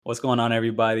What's going on,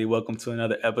 everybody? Welcome to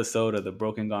another episode of the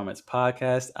Broken Garments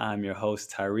Podcast. I'm your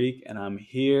host, Tyreek, and I'm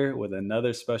here with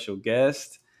another special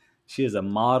guest. She is a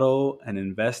model, an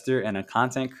investor, and a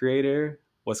content creator.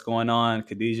 What's going on?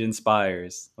 Khadijah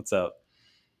Inspires. What's up?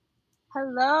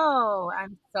 Hello,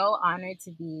 I'm so honored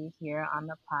to be here on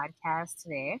the podcast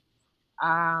today.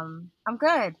 I'm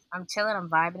good. I'm chilling. I'm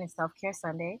vibing. It's Self Care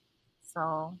Sunday,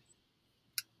 so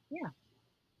yeah.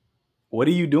 What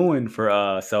are you doing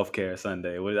for Self Care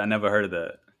Sunday? I never heard of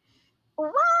that.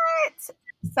 What?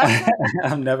 Self Care.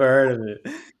 I've never heard of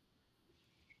it.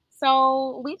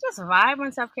 So we just vibe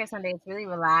on Self Care Sunday. It's really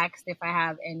relaxed. If I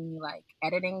have any like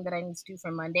editing that I need to do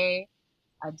for Monday,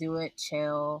 I do it.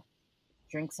 Chill,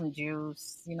 drink some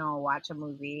juice. Watch a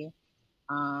movie.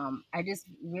 I just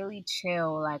really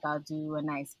chill. Like I'll do a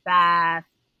nice bath.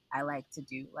 I like to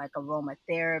do like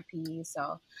aromatherapy,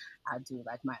 so I'll do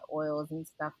like my oils and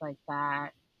stuff like that,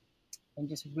 and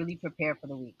just really prepare for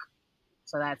the week.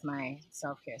 So that's my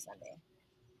self care Sunday.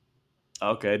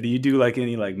 Okay. Do you do like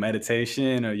any like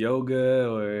meditation or yoga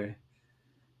or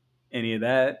any of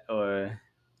that? Or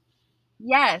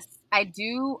Yes, I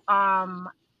do.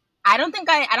 I don't think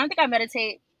I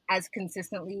meditate as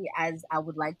consistently as I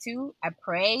would like to. I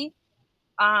pray,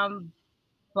 um,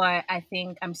 but I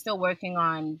think I'm still working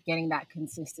on getting that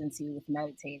consistency with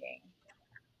meditating.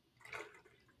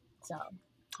 So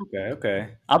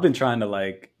okay. I've been trying to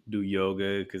like do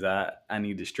yoga because I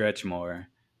need to stretch more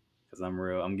because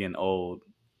I'm getting old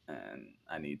and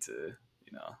I need to,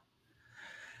 you know,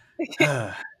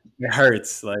 it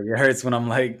hurts. Like it hurts when I'm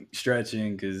like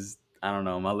stretching because I don't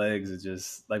know, my legs are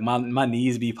just like my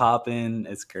knees be popping.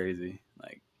 It's crazy.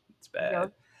 Like it's bad.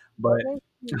 yoga, But yoga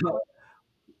is good.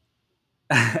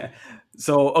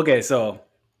 so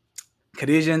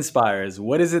Khadijah Inspires.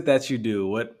 What is it that you do?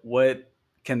 What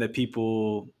can the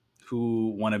people who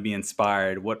want to be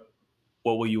inspired? What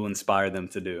will you inspire them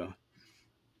to do?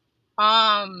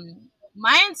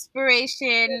 My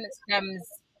inspiration stems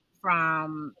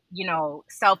from,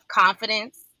 self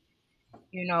confidence,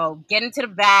 get into the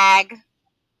bag,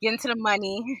 get into the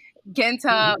money, get into,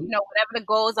 whatever the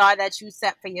goals are that you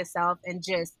set for yourself, and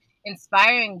just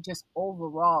inspiring just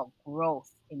overall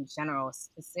growth in general,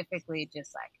 specifically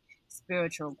just like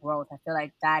spiritual growth. I feel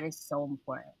like that is so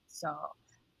important. So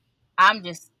I'm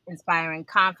just inspiring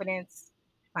confidence,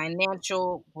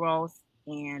 financial growth,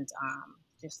 and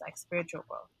just like spiritual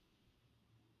growth.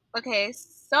 Okay,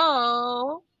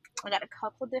 so I got a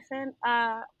couple different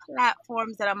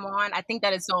platforms that I'm on. I think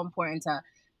that is so important to,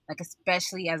 like,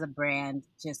 especially as a brand,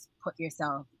 just put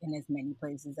yourself in as many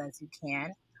places as you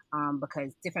can,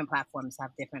 because different platforms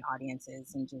have different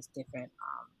audiences and just different.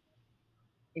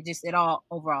 It all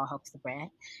overall helps the brand.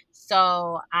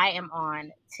 So I am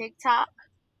on TikTok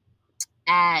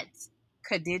at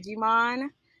Kadigimon.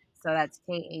 So that's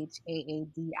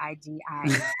KHAADIGI.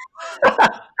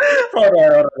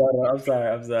 Hold on. I'm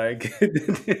sorry.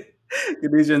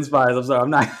 Khadijah Inspires. I'm sorry. I'm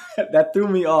not. That threw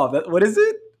me off. What is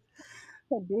it?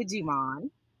 Kadigimon.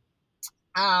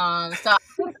 So I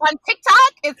think on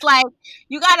TikTok, it's like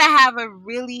you gotta have a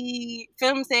really, feel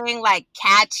what I'm saying, like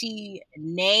catchy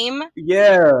name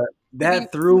Yeah, to be.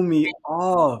 that threw me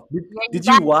off. Did, Yeah, you did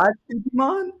you got watch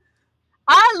Digimon?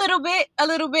 a little bit, a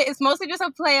little bit. It's mostly just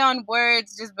a play on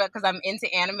words, just because I'm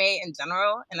into anime in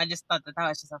general, and I just thought that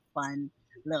was just a fun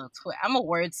little twist. I'm a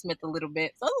wordsmith a little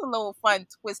bit, so it's a little fun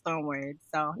twist on words.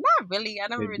 So not really. I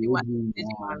never The really watched Digimon.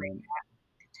 Digimon.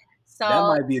 That So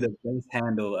might be the best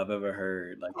handle I've ever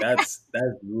heard. Like that's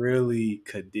really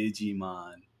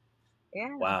Digimon.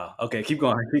 yeah, Wow. Okay, keep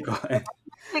going. Keep going.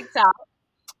 TikTok.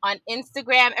 On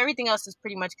Instagram, everything else is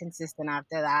pretty much consistent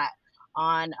after that.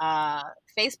 On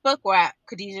Facebook, we're at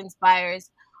Khadijah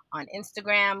Inspires. On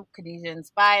Instagram, Khadijah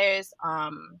Inspires.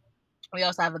 We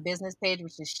also have a business page,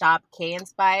 which is Shop K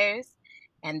Inspires.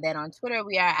 And then on Twitter,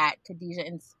 we are at Khadijah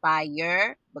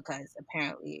Inspire because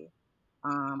apparently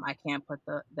I can't put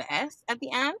the S at the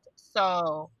end.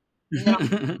 So,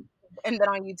 and then,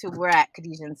 on YouTube, we're at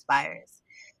Khadijah Inspires.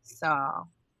 So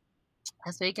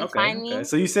that's where you can Okay. find Okay. me.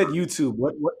 So you said YouTube.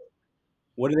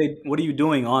 What are you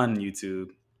doing on YouTube?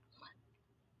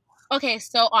 Okay,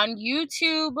 so on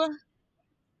YouTube,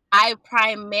 I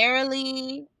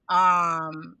primarily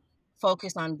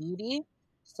focus on beauty.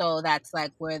 So that's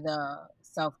like where the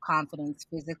self confidence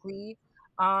physically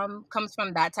comes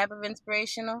from. That type of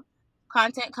inspirational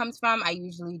content comes from. I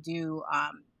usually do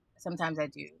sometimes I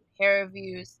do hair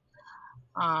reviews.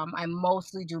 I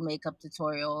mostly do makeup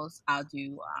tutorials. I'll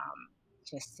do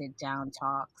just sit down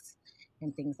talks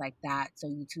and things like that. So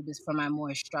YouTube is for my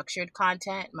more structured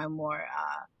content, my more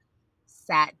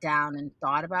sat down and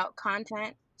thought about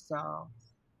content. So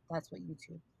that's what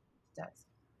YouTube does.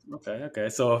 Okay, okay.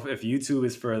 So if YouTube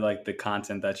is for like the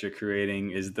content that you're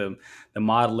creating, is the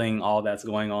modeling all that's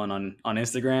going on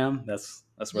Instagram? That's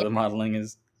where Yeah. the modeling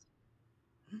is.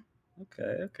 Okay,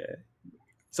 okay.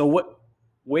 So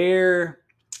where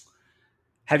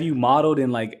have you modeled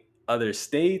in like other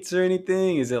states or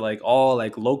anything? Is it like all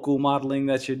like local modeling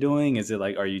that you're doing? Is it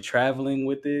like are you traveling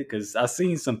with it? Because I've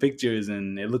seen some pictures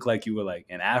and it looked like you were like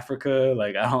in Africa.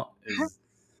 Like I don't is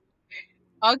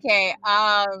Okay.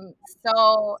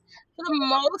 So for the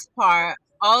most part,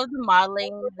 all of the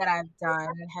modeling that I've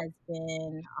done has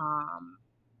been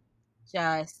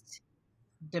just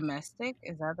domestic.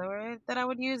 Is that the word that I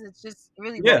would use? It's just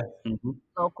really yeah. Hmm.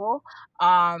 local.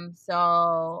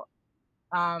 So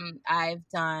I've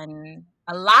done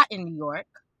a lot in New York.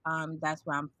 That's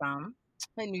where I'm from.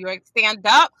 In New York, stand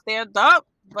up, stand up.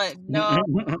 But no,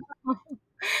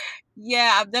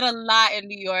 yeah, I've done a lot in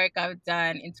New York. I've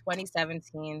done in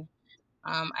 2017.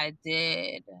 I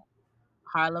did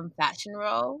Harlem Fashion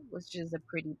Row, which is a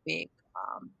pretty big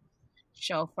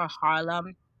show for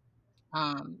Harlem.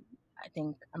 Um,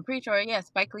 I'm pretty sure, yeah,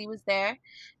 Spike Lee was there,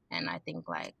 and I think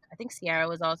Sierra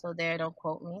was also there. Don't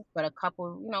quote me, but a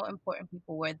couple, important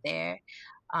people were there.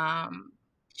 Um,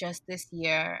 just this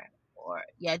year, or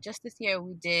yeah, just this year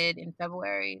we did in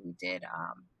February we did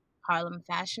Harlem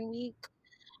Fashion Week.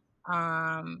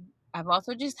 I've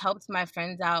also just helped my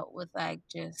friends out with like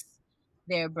just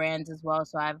their brands as well.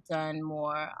 So I've done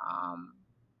more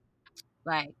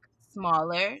like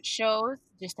smaller shows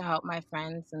just to help my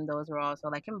friends, and those were also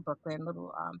like in Brooklyn,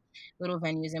 little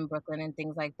venues in Brooklyn and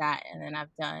things like that. And then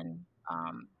I've done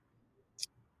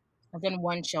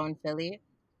one show in Philly.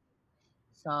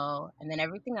 So, and then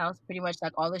everything else, pretty much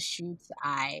like all the shoots,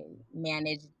 I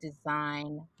manage,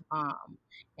 design,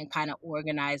 and kind of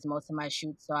organize most of my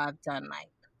shoots. So I've done like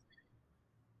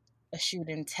a shoot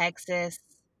in Texas.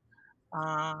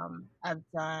 I've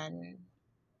done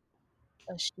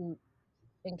a shoot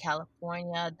in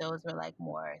California. Those were like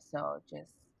more so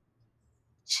just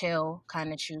chill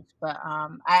kind of shoots. But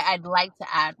I'd like to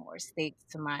add more states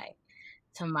to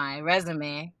my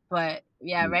resume. But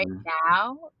yeah, right Mhm.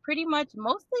 now, pretty much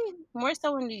mostly more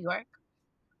so in New York,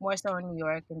 more so in New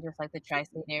York and just like the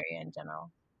tri-state area in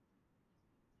general.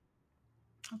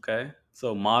 Okay.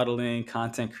 So modeling,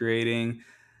 content creating.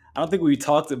 I don't think we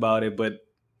talked about it, but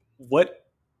what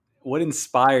what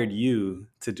inspired you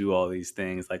to do all these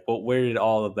things? Like what where did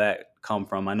all of that come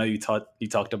from? I know you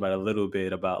talked about a little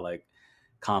bit about like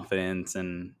confidence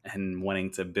and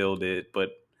wanting to build it,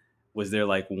 but was there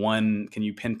like one can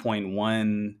you pinpoint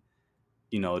one,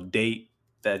 date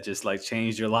that just like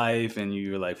changed your life and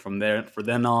you were like from there for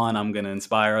then on I'm going to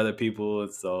inspire other people.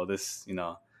 So this,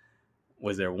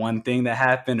 was there one thing that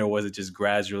happened or was it just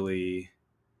gradually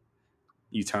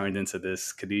you turned into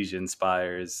this Khadijah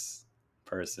inspires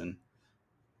person?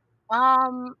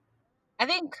 Um, I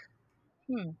think,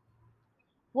 hmm.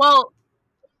 Well,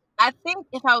 I think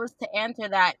if I was to answer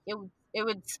that,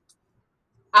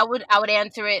 I would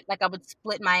answer it like I would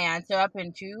split my answer up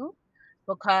in two,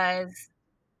 because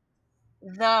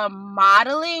the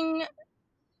modeling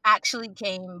actually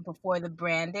came before the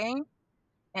branding,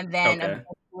 and then Okay.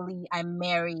 eventually I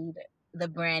married the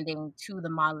branding to the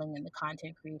modeling and the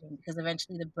content creating, because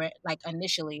eventually the brand, like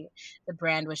initially, the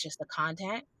brand was just the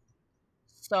content.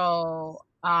 So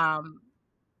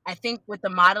I think with the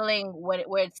modeling,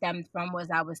 where it stemmed from was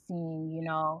I was seeing,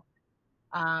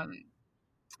 um,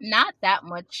 not that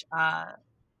much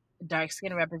dark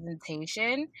skin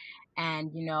representation,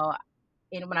 and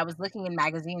when I was looking in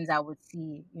magazines, I would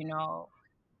see,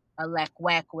 Alec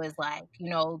Weck was like,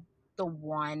 the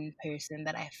one person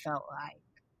that I felt like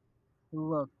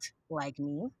looked like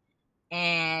me.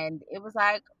 And it was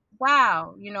like,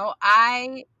 wow,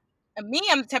 I'm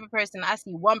the type of person, I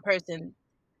see one person,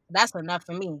 that's enough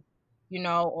for me,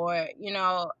 or,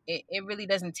 it really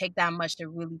doesn't take that much to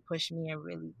really push me and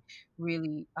really,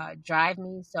 really drive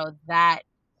me. So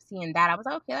seeing that, I was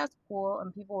like, okay, that's cool.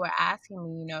 And people were asking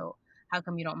me, how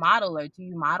come you don't model, or do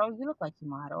you model? You look like you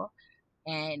model.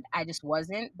 And I just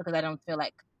wasn't, because I don't feel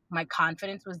like my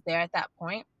confidence was there at that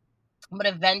point. But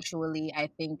eventually, I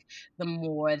think the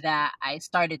more that I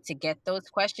started to get those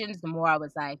questions, the more I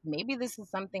was like, maybe this is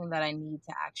something that I need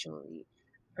to actually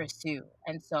pursue.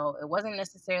 And so it wasn't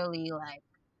necessarily like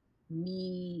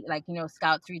me, like,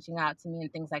 scouts reaching out to me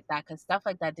and things like that, because stuff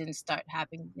like that didn't start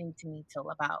happening to me till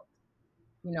about,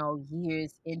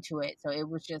 years into it. So it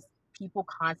was just people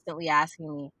constantly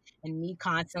asking me and me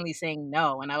constantly saying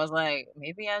no. And I was like,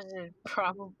 maybe I should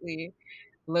probably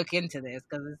look into this,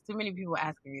 because there's too many people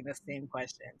asking me the same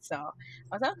question. So I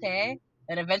was like, okay.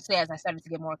 And eventually, as I started to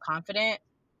get more confident,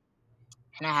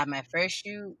 and I had my first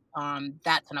shoot,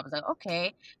 that's when I was like,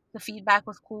 okay, the feedback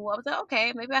was cool. I was like,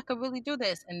 okay, maybe I could really do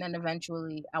this. And then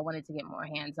eventually I wanted to get more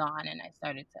hands on and I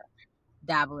started to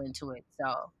dabble into it.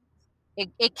 So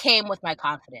it came with my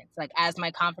confidence. Like as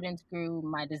my confidence grew,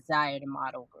 my desire to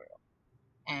model grew.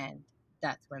 And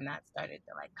that's when that started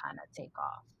to like kind of take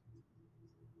off.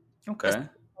 It's Okay.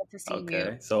 good to see you.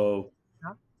 Okay. So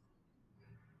Huh?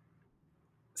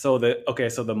 so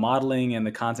the modeling and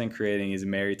the content creating is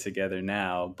married together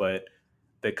now, but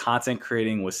the content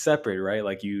creating was separate, right?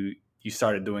 Like you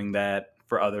started doing that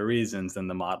for other reasons than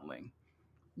the modeling.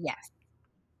 Yes.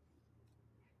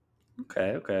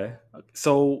 Okay, okay.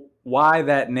 So why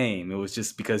that name? It was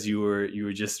just because you were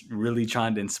just really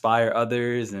trying to inspire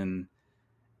others and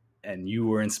you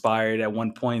were inspired at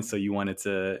one point, so you wanted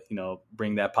to,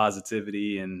 bring that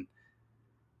positivity and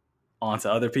onto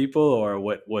other people, or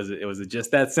what was it? Was it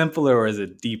just that simple, or is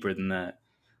it deeper than that?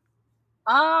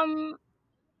 Um,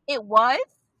 it was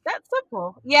that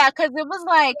simple. Yeah, because it was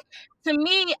like, to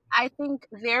me, I think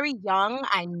very young,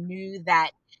 I knew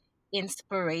that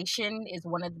inspiration is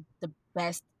one of the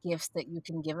best gifts that you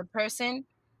can give a person.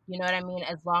 You know what I mean?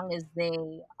 As long as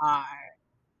they are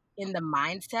in the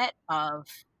mindset of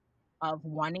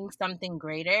wanting something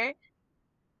greater,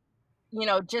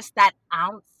 just that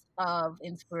ounce of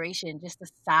inspiration, just the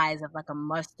size of like a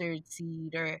mustard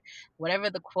seed or whatever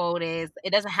the quote is,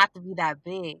 it doesn't have to be that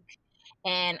big.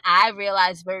 And I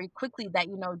realized very quickly that,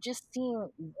 just seeing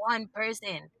one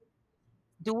person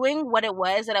doing what it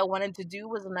was that I wanted to do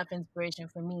was enough inspiration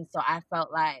for me. So I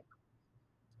felt like,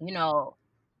 you know,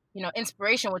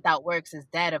 inspiration without works is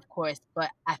dead, of course,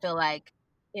 but I feel like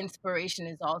inspiration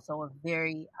is also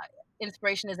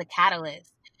inspiration is a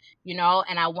catalyst,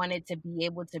 and I wanted to be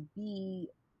able to be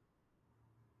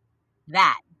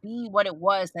what it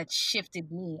was that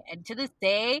shifted me. And to this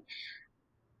day,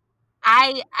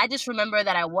 I just remember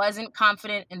that I wasn't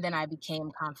confident and then I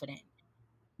became confident.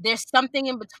 There's something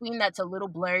in between that's a little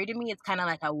blurry to me. It's kind of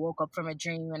like I woke up from a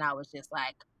dream and I was just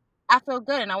like, I feel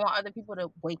good and I want other people to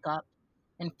wake up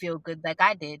and feel good like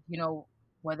I did,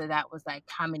 whether that was like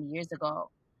how many years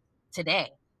ago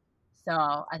today. So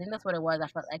I think that's what it was. I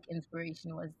felt like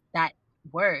inspiration was that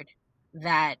word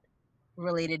that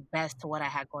related best to what I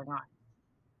had going on.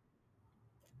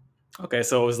 Okay,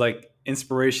 so it was like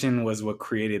inspiration was what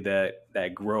created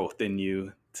that growth in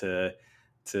you to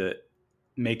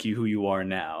make you who you are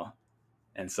now.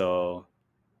 And so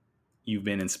you've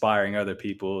been inspiring other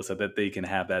people so that they can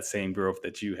have that same growth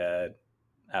that you had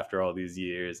after all these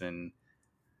years. And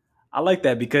I like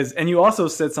that because, and you also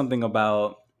said something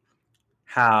about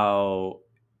how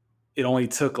it only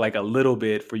took like a little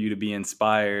bit for you to be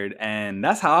inspired, and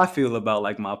that's how I feel about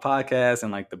like my podcast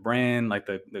and like the brand, like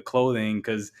the clothing.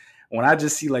 Because when I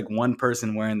just see like one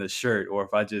person wearing the shirt, or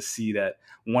if I just see that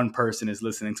one person is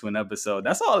listening to an episode,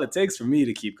 that's all it takes for me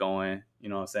to keep going. You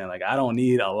know what I'm saying? Like I don't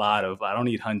need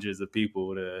hundreds of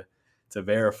people to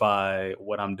verify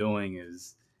what I'm doing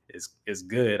is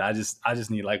good. I just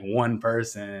need like one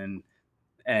person,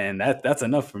 and that's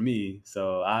enough for me.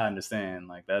 So I understand,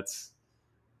 like that's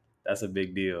a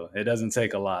big deal. It doesn't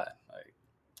take a lot. Like,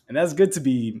 and that's good to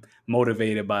be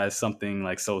motivated by something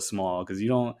like so small, because you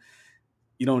don't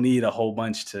need a whole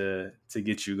bunch to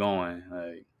get you going.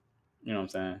 Like, you know what I'm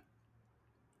saying?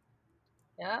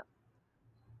 Yeah.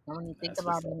 And when you think That's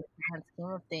about what's it in up. the grand scheme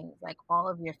of things, like all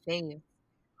of your faves,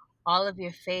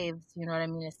 you know what I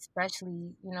mean?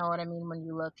 Especially, you know what I mean, when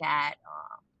you look at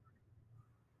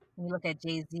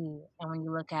Jay Z, and when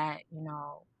you look at,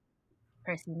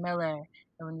 Percy Miller,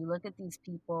 and when you look at these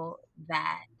people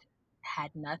that had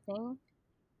nothing,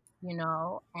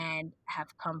 and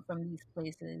have come from these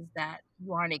places that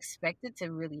you aren't expected to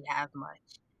really have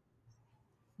much.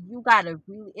 You gotta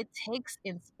really, it takes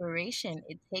inspiration.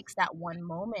 It takes that one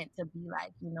moment to be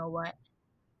like, you know what,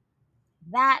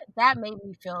 that made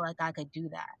me feel like I could do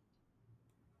that.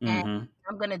 And Mm-hmm.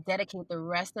 I'm gonna dedicate the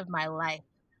rest of my life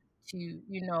to,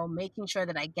 making sure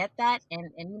that I get that,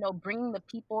 and bringing the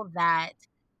people that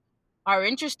are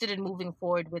interested in moving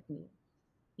forward with me.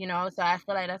 So I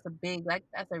feel like that's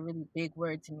a really big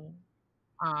word to me.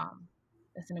 Um,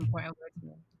 that's an important word to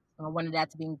me. And I wanted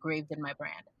that to be engraved in my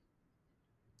brand.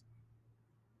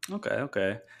 Okay,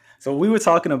 okay. So we were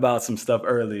talking about some stuff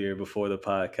earlier before the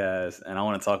podcast, and I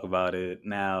want to talk about it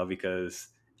now because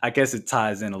I guess it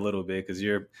ties in a little bit because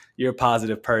you're a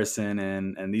positive person,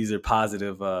 and these are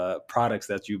positive products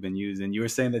that you've been using. You were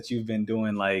saying that you've been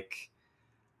doing like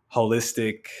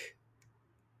holistic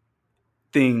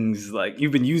things, like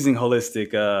you've been using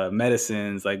holistic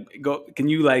medicines. Like, go, can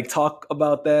you like talk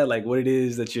about that, like what it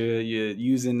is that you're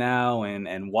using now,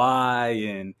 and why,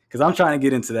 and because I'm trying to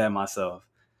get into that myself.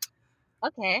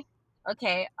 Okay.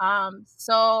 Okay.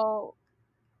 So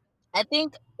I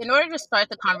think in order to start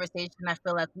the conversation, I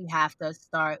feel like we have to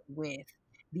start with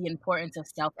the importance of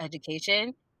self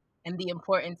education and the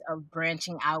importance of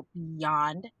branching out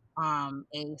beyond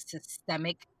a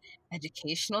systemic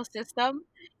educational system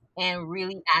and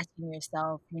really asking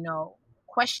yourself,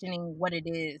 questioning what it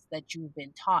is that you've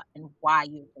been taught and why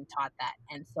you've been taught that.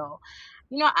 And so,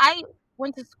 I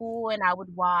went to school and I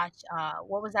would watch,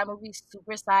 what was that movie,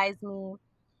 Super Size Me?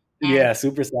 And, Yeah,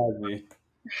 super size me.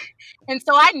 and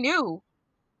so I knew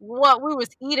what we was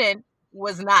eating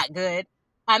was not good.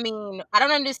 I mean, I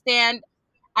don't understand.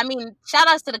 I mean, shout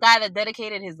outs to the guy that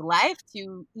dedicated his life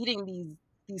to eating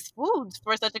these foods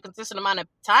for such a consistent amount of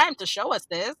time to show us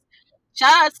this.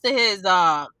 Shout outs to his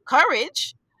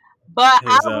courage. But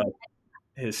I His was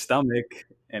his stomach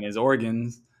and his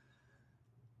organs.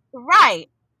 right.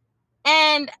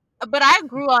 And but I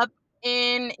grew up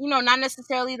in, not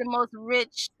necessarily the most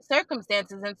rich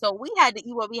circumstances. And so we had to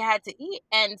eat what we had to eat.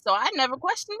 And so I never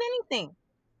questioned anything.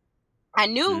 I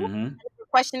knew Hmm. I didn't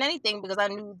question anything because I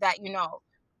knew that,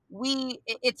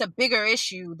 it's a bigger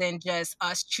issue than just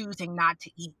us choosing not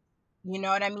to eat. You know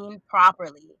what I mean?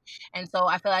 Properly. And so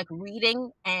I feel like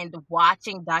reading and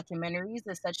watching documentaries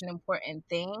is such an important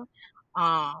thing.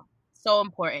 So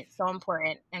important, so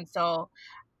important. And so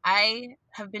I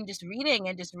have been just reading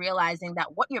and just realizing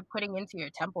that what you're putting into your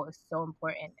temple is so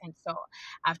important. And so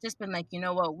I've just been like, you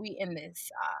know what, we in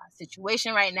this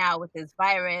situation right now with this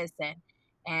virus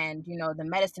and the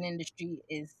medicine industry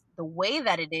is the way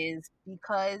that it is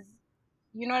because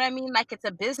you know what I mean? Like it's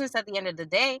a business at the end of the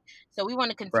day. So we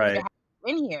want to continue to Right. have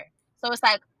you in here. So it's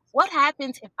like, what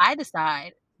happens if I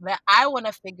decide that I want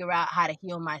to figure out how to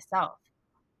heal myself?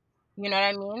 You know what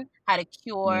I mean? How to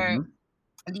cure Hmm.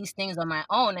 these things on my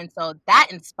own. And so that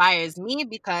inspires me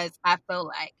because I feel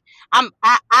like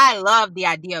I love the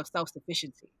idea of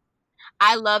self-sufficiency.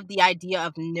 I love the idea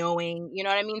of knowing, you know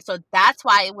what I mean? So that's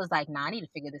why it was like, nah, I need to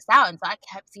figure this out. And so I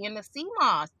kept seeing the sea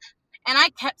moss and I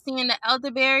kept seeing the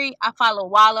elderberry. I follow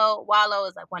Wallow. Wallow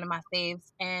is like one of my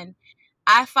faves. And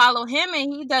I follow him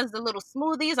and he does the little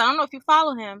smoothies. I don't know if you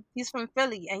follow him. He's from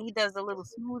Philly and he does the little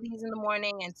smoothies in the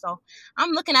morning. And so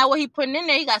I'm looking at what he putting in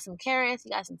there. He got some carrots,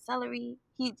 he got some celery.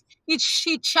 He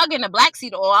chugging the black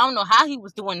seed oil. I don't know how he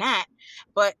was doing that.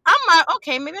 But I'm like,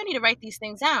 okay, maybe I need to write these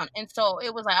things down. And so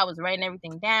it was like I was writing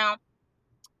everything down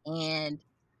and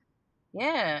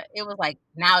yeah, it was like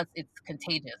now it's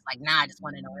contagious. Like now I just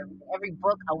want to know everything. Every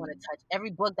book I want to touch.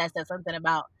 Every book that says something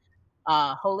about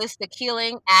holistic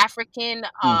healing, African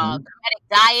Hmm. Kemetic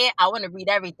diet. I want to read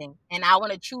everything, and I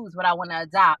want to choose what I want to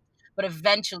adopt. But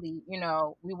eventually,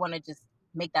 we want to just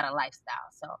make that a lifestyle.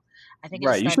 So I think it just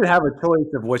Right. You started. should have a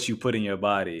choice of what you put in your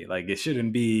body. Like it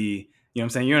shouldn't be, you know what I'm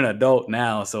saying? You're an adult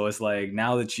now, so it's like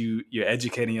now that you're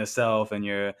educating yourself and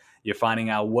you're finding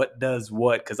out what does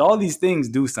what cuz all these things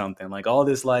do something. Like all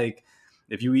this like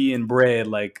if you eating bread,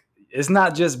 like it's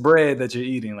not just bread that you're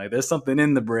eating. Like there's something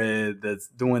in the bread that's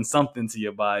doing something to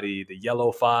your body, the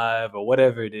yellow 5 or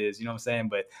whatever it is, you know what I'm saying?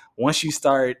 But once you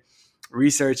start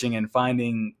researching and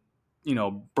finding,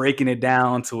 breaking it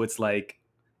down to its like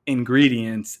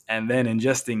ingredients and then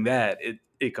ingesting that,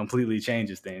 it completely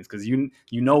changes things because you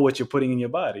know what you're putting in your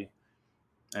body,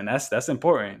 and that's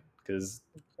important. Because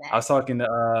I was Exactly. talking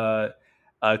to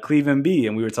Cleveland B,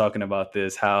 and we were talking about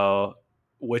this how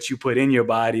what you put in your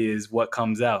body is what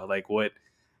comes out, like what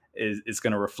is it's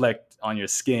going to reflect on your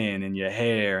skin and your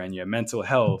hair and your mental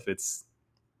health. It's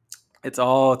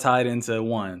all tied into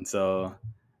one. So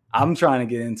I'm trying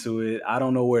to get into it. I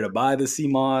don't know where to buy the sea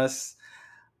moss,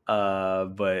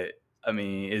 but I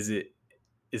mean, is it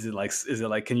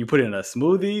like can you put it in a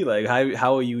smoothie? Like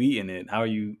how are you eating it? How are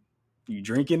you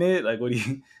drinking it? Like what do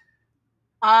you?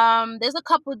 There's a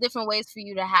couple of different ways for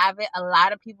you to have it. A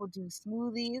lot of people do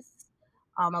smoothies.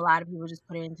 A lot of people just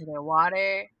put it into their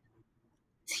water.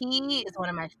 Tea is one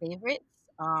of my favorites.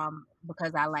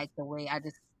 Because I like the way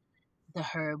the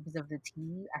herbs of the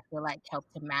tea. I feel like help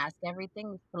to mask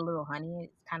everything. Just put a little honey.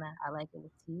 It's kind of I like it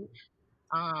with tea.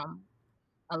 Um,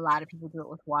 a lot of people do it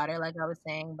with water, like I was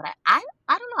saying, but I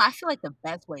don't know. I feel like the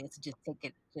best way is to just take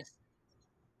it just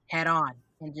head on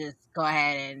and just go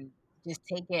ahead and just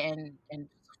take it and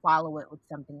follow it with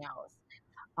something else.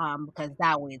 Because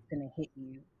that way it's gonna hit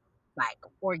you like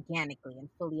organically and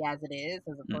fully as it is,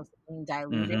 as opposed to being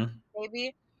diluted, Mm-hmm.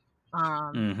 maybe.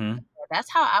 Um, Mm-hmm.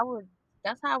 that's how I would.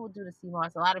 That's how I would do the sea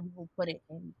moss. A lot of people put it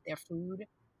in their food.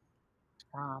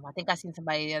 I think I seen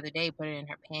somebody the other day put it in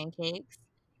her pancakes.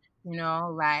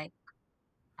 Like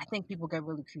I think people get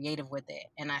really creative with it,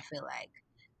 and I feel like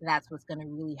that's what's going to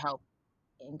really help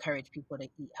encourage people to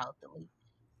eat healthily.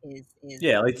 is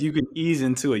Yeah, like you can ease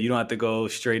into it. You don't have to go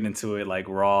straight into it like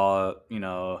raw,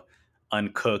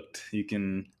 uncooked. You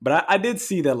can, but I did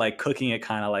see that like cooking it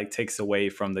kind of like takes away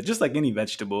from the just like any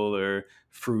vegetable or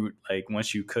fruit. Like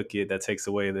once you cook it, that takes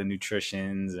away the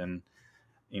nutritions, and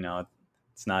you know,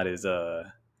 it's not as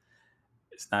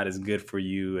it's not as good for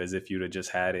you as if you'd have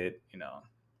just had it,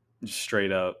 just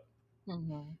straight up.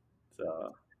 Mhm.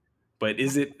 So, but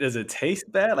does it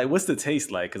taste bad? Like, what's the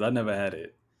taste like? Because I've never had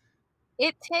it.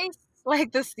 It tastes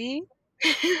like the sea.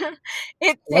 it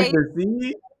Like tastes the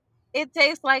seed? it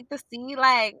tastes like the sea.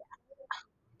 Like,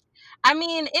 I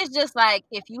mean, it's just like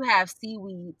if you have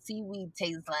seaweed, seaweed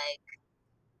tastes like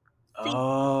sea. You know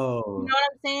Oh, what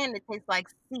I'm saying? It tastes like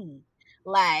sea.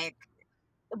 Like,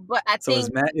 but I so think,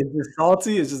 it's just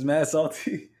salty. It's just mad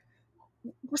salty.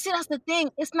 but see, that's the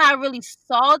thing. It's not really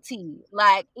salty.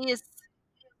 Like,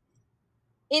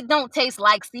 it don't taste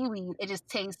like seaweed. It just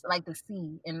tastes like the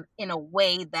sea in a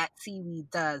way that seaweed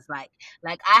does. Like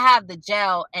I have the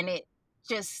gel, and it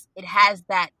has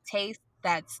that taste.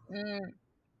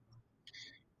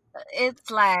 It's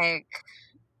like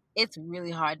it's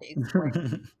really hard to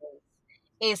explain.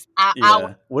 It's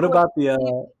Yeah. What about the?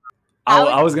 I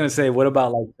would I was gonna say, what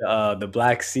about like the the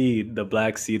black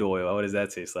seed oil? What does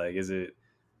that taste like? Is it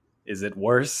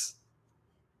worse?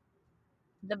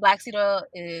 the black seed oil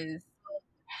is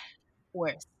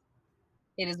worse.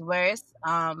 It is worse.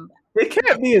 It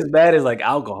can't be as bad as like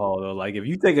alcohol though. Like if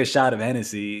you take a shot of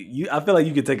Hennessy, I feel like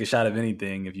you could take a shot of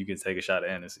anything if you could take a shot of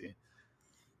Hennessy.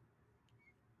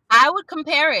 I would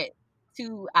compare it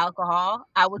to alcohol.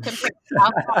 I would compare it to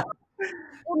alcohol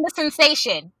in the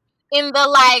sensation, in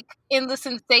the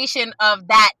sensation of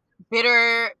that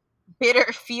bitter,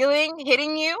 bitter feeling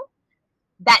hitting you,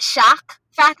 that shock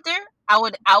factor. I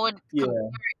would compare Yeah.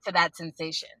 it to that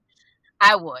sensation.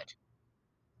 I would.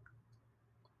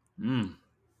 Mm.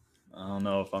 I don't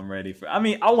know if I'm ready for. I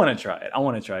mean, I want to try it. I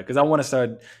want to try it because I want to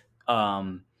start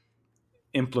um,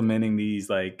 implementing these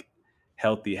like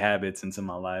healthy habits into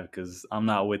my life because I'm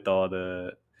not with all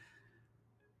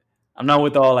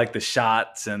like the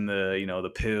shots and the the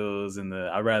pills and the.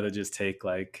 I'd rather just take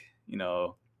like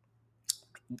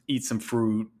eat some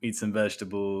fruit, eat some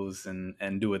vegetables,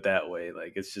 and do it that way.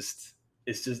 Like it's just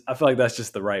I feel like that's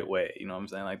just the right way. You know what I'm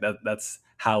saying? Like that's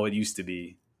how it used to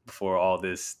be before all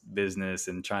this business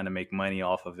and trying to make money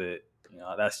off of it.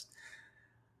 That's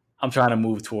I'm trying to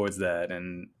move towards that,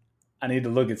 and I need to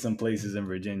look at some places in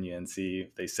Virginia and see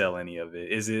if they sell any of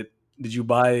it. Did you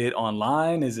buy it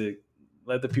online? Is it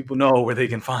let the people know where they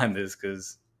can find this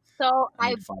because So I I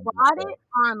need to find this bought stuff. it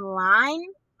online.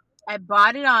 I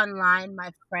bought it online.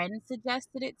 My friend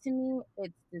suggested it to me.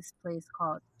 It's this place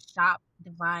called Shop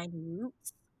Divine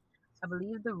Roots. I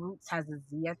believe the Roots has a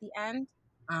Z at the end.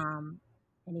 Um,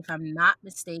 and if I'm not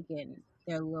mistaken,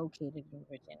 they're located in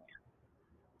Virginia.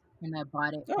 And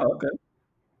Oh, okay.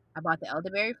 I bought the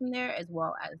elderberry from there as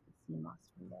well as the sea moss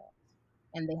from there.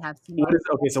 And they have sea What moss is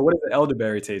okay? So what does the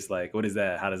elderberry taste like? What is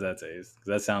that? How does that taste? 'Cause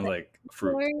that sounds like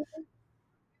fruit. berry.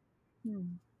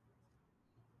 Hmm.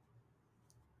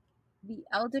 The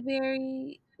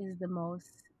elderberry is the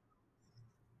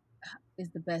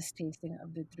best tasting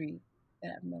of the three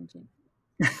that I've mentioned.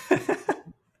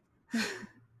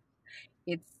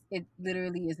 It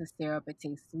literally is a syrup. It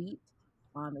tastes sweet.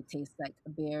 It tastes like a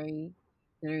berry.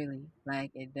 Literally,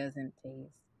 like it doesn't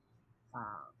taste.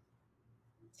 Um,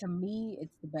 to me,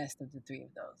 it's the best of the three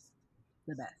of those.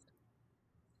 The best.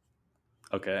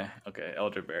 Okay, okay,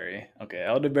 elderberry. Okay,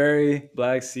 elderberry,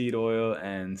 black seed oil,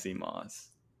 and sea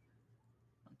moss.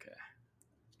 Okay,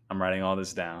 I'm writing all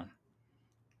this down.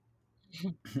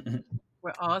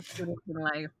 We're all students in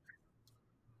life.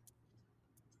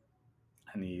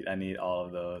 I need all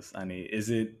of those. Is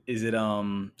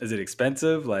it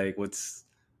expensive? Like what's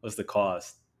the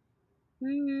cost?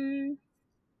 Hmm,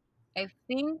 I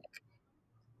think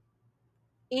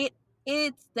it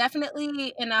it's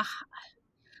definitely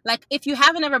like if you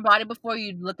haven't ever bought it before,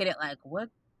 you'd look at it like, what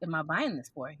am I buying this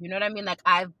for? You know what I mean? Like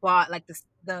I've bought like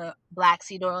the black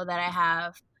seed oil that I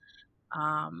have.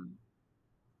 Um,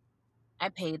 I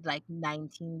paid like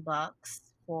 $19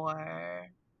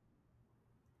 for,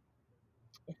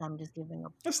 if I'm just giving a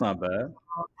That's not bad.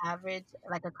 average,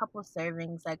 like a couple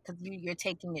servings, like because you're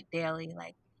taking it daily,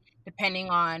 like depending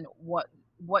on what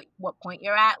point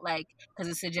you're at, like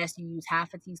because it suggests you use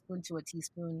half a teaspoon to a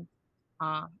teaspoon,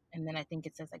 and then I think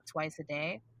it says like twice a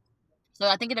day. So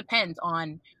I think it depends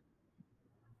on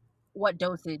what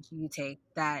dosage you take,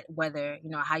 that whether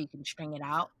how you can string it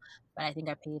out. But I think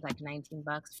I paid like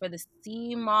 $19 for the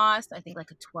sea moss. I think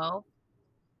like a 12,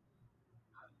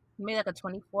 maybe like a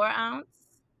 24 ounce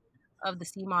of the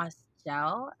sea moss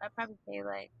gel. I probably paid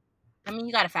like. I mean,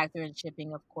 you got to factor in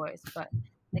shipping, of course, but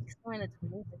like somewhere in the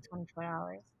 20s, like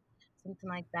 $24, something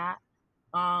like that.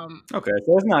 Um, Okay,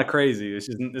 so it's not crazy.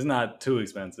 It's not too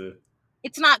expensive.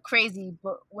 it's not crazy,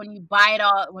 but when you buy it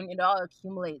all, when it all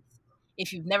accumulates,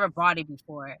 if you've never bought it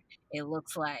before, it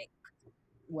looks like,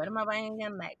 what am I buying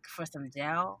again? Like for some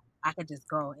gel, I could just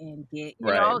go and get,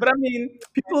 Right. But I mean,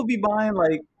 people be buying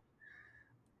like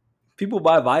people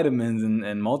buy vitamins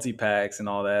and multi packs and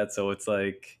all that. So it's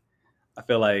like I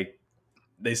feel like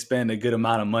they spend a good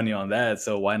amount of money on that.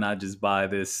 So why not just buy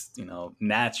this,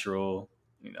 natural,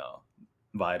 you know,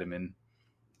 vitamin?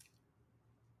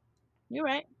 you're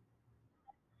right.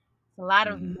 It's a lot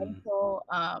of Hmm. mental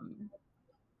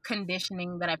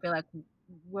conditioning that I feel like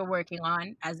we're working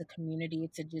on as a community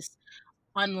to just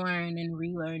unlearn and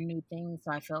relearn new things.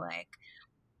 So I feel like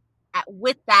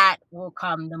with that will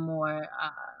come the more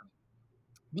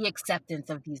the acceptance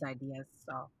of these ideas.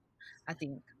 So I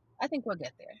think I think we'll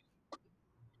get there.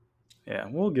 Yeah,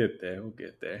 we'll get there. We'll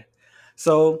get there.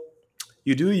 So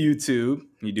you do YouTube,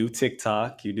 you do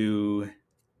TikTok, you do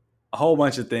a whole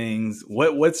bunch of things.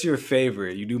 What's your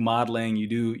favorite? You do modeling, you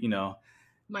do,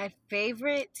 My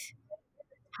favorite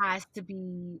has to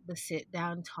be the sit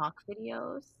down talk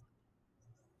videos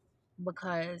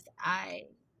because I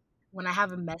when I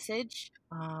have a message,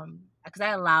 because I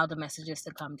allow the messages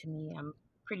to come to me. I'm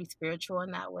pretty spiritual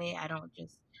in that way. I don't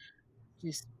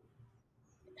just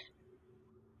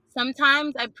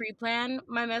sometimes I pre-plan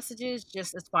my messages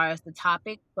just as far as the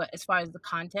topic, but as far as the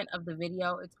content of the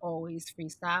video, it's always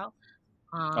freestyle.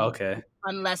 Um, okay.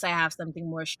 unless I have something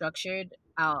more structured,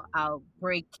 I'll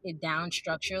break it down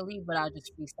structurally, but I'll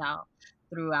just freestyle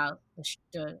throughout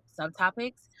the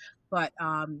subtopics. But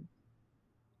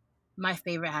my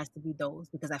favorite has to be those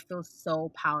because I feel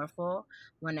so powerful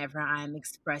whenever I'm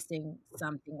expressing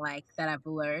something like that I've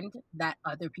learned that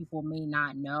other people may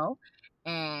not know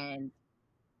and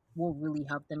will really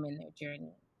help them in their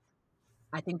journey.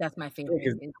 I think that's my Yeah,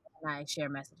 favorite 'cause is when I share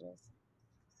messages.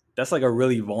 that's like a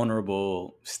really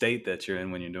vulnerable state that you're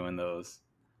in when you're doing those.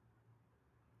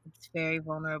 It's very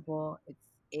vulnerable.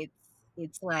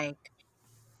 It's like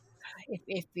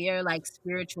if you're like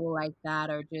spiritual like that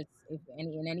or just if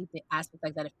any in anything aspect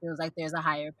like that, it feels like there's a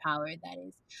higher power that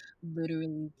is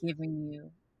literally giving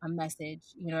you a message,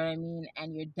 you know what I mean?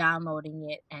 And you're downloading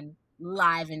it and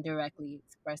live and directly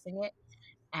expressing it.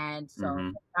 And so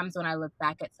Hmm. sometimes when I look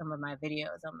back at some of my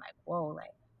videos, I'm like, whoa,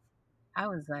 like I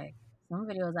was like, some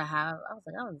videos I have, I was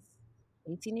like, I was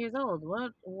 18 years old.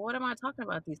 What am I talking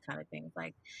about these kind of things?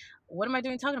 Like, what am I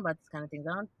doing talking about these kind of things?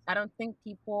 I don't think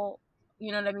people,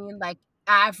 you know what I mean? Like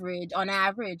on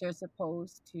average are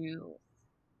supposed to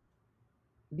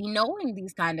be knowing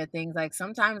these kind of things. Like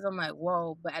sometimes I'm like,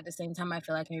 whoa, but at the same time I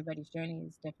feel like everybody's journey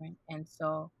is different. And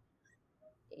so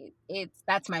it's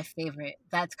that's my favorite.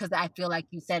 That's because I feel like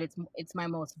you said it's my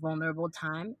most vulnerable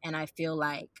time, and I feel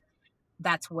like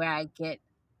that's where I get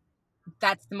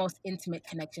that's the most intimate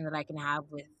connection that I can have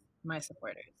with my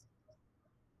supporters.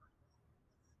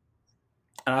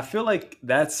 And I feel like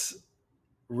that's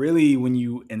really when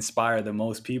you inspire the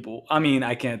most people. I mean,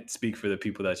 I can't speak for the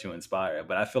people that you inspire,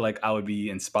 but I feel like I would be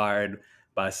inspired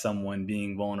by someone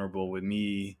being vulnerable with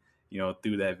me,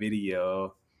 through that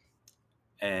video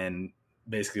and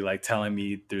basically like telling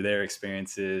me through their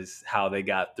experiences how they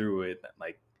got through it.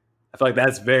 Like I feel like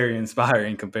that's very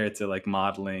inspiring compared to like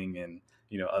modeling and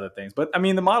other things. But I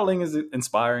mean, the modeling is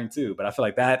inspiring too. But I feel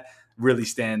like that really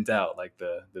stands out, like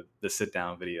the sit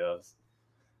down videos.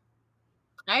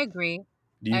 I agree.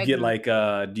 Do I you get agree.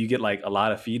 like a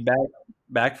lot of feedback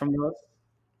back from those?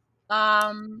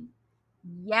 Um,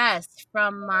 yes,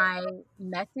 from my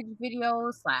message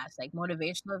videos slash like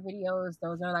motivational videos,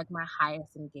 those are like my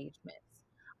highest engagements.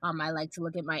 I like to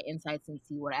look at my insights and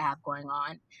see what I have going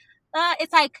on.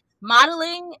 It's like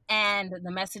modeling and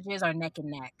the messages are neck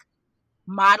and neck.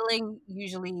 Modeling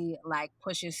usually like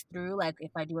pushes through. Like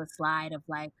if I do a slide of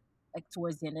like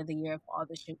towards the end of the year of all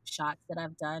the shots that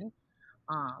I've done,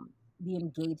 um, the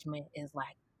engagement is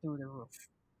like through the roof.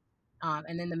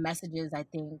 And then the messages,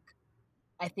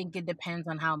 I think it depends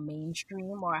on how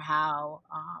mainstream or how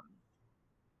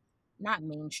not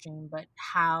mainstream, but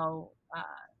how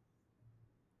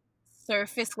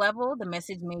surface level the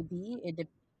message may be.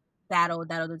 That'll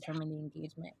determine the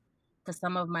engagement. Because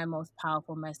some of my most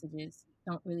powerful messages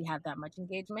don't really have that much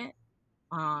engagement.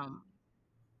 Um,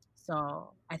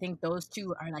 so I think those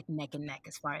two are like neck and neck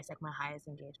as far as like my highest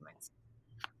engagements.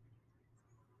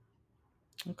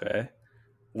 Okay.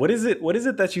 What is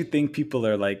it that you think people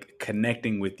are like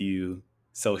connecting with you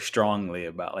so strongly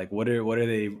about? Like what are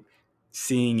they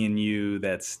seeing in you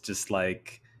that's just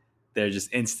like they're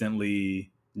just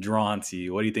instantly drawn to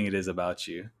you? What do you think it is about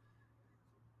you?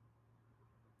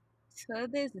 To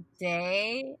this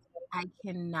day, I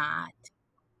cannot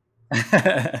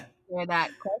answer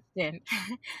that question.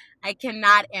 I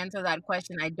cannot answer that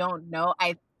question. I don't know.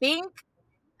 I think,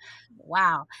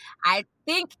 wow, I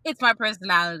think it's my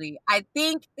personality. I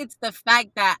think it's the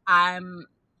fact that I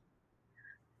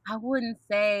wouldn't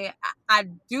say I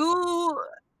do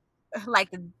like,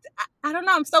 I don't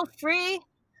know, I'm so free,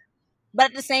 but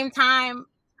at the same time,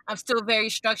 I'm still very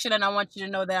structured and I want you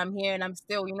to know that I'm here and I'm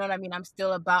still, you know what I mean? I'm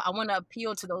still about, I want to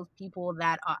appeal to those people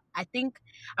that are, I think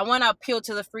I want to appeal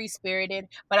to the free spirited,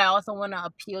 but I also want to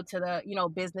appeal to the,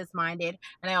 business minded.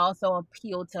 And I also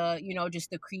appeal to, just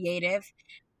the creative.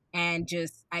 And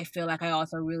just, I feel like I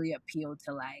also really appeal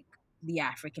to like the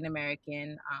African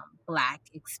American, Black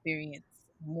experience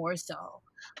more so,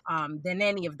 than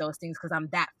any of those things because I'm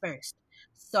that first.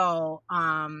 So,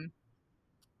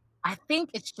 I think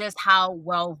it's just how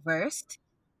well versed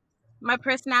my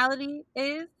personality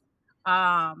is,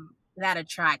 that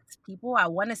attracts people. I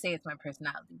want to say it's my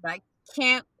personality, but I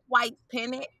can't quite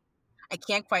pin it. I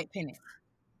can't quite pin it.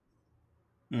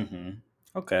 Hmm.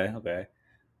 Okay, okay.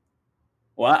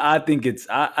 Well, I think it's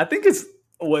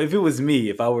well, if it was me,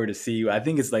 if I were to see you, I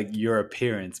think it's like your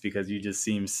appearance because you just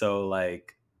seem so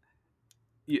like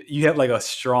you have like a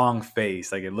strong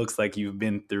face. Like it looks like you've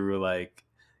been through like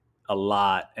a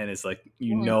lot and it's like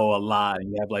you Mhm. know a lot and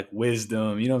you have like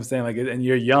wisdom, you know what I'm saying? Like and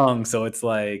you're young, so it's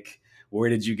like where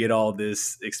did you get all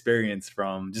this experience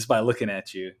from just by looking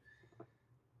at you?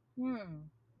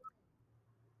 Hmm.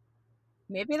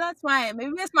 Maybe that's why.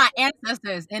 Maybe it's my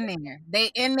ancestors in there. They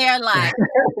in there like,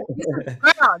 this is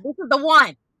girl. This is the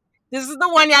one. This is the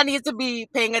one y'all need to be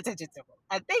paying attention to.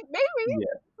 I think maybe Yeah.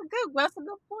 that's a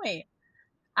good point.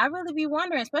 I really be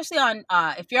wondering, especially on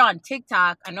if you're on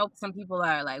TikTok. I know some people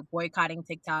are like boycotting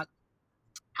TikTok.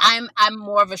 I'm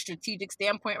more of a strategic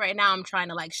standpoint right now. I'm trying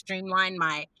to like streamline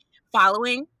my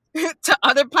following to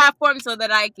other platforms so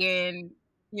that I can,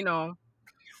 you know,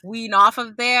 wean off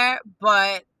of there.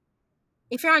 But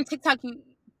if you're on TikTok,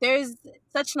 there's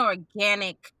such an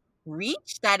organic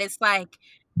reach that it's like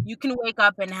you can wake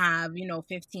up and have,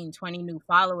 15, 20 new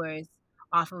followers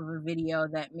off of a video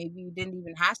that maybe you didn't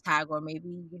even hashtag, or maybe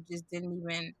you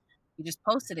just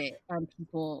posted it and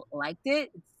people liked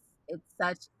it. It's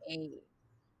such a,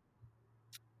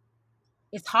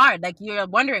 it's hard. Like you're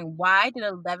wondering, why did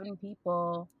 11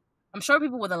 people, I'm sure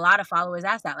people with a lot of followers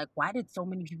ask that, like, why did so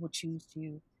many people choose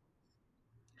to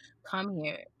come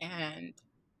here and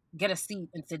get a seat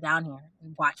and sit down here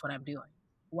and watch what I'm doing?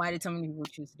 Why did so many people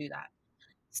choose to do that?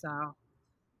 So,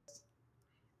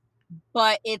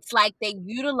 but it's like they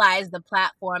utilize the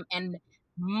platform, and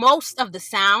most of the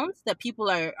sounds that people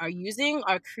are using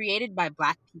are created by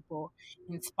Black people,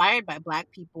 inspired by Black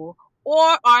people,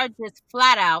 or are just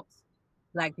flat out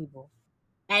Black people.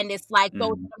 And it's like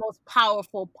those are Mm. the most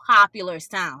powerful, popular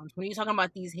sounds. When you're talking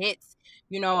about these hits,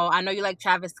 I know you like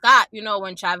Travis Scott.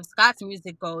 When Travis Scott's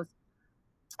music goes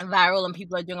viral and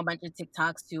people are doing a bunch of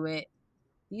TikToks to it,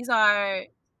 these are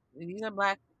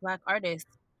black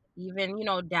artists, even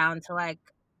down to like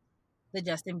the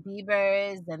Justin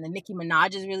Biebers and the Nicki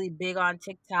Minaj is really big on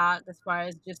TikTok as far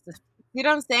as just the, you know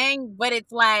what I'm saying? But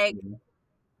it's like Yeah.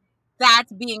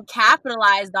 that's being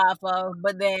capitalized off of,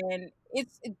 but then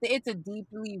it's a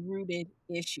deeply rooted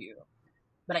issue.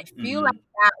 But I feel like Mhm.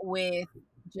 that with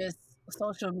just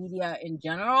social media in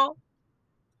general,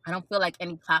 I don't feel like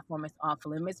any platform is off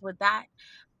limits with that.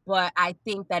 But I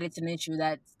think that it's an issue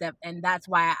and that's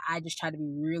why I just try to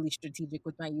be really strategic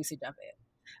with my usage of it.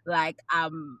 Like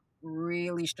I'm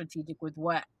really strategic with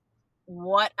what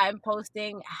I'm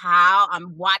posting, how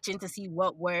I'm watching to see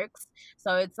what works.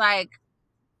 So it's like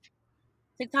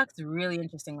TikTok's really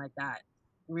interesting like that.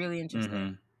 Really interesting.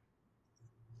 Mhm.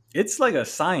 It's like a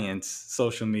science,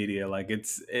 social media. Like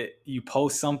you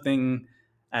post something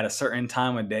at a certain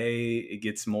time of day, it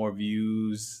gets more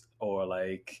views, or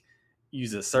like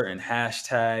use a certain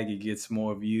hashtag, it gets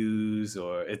more views,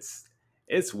 or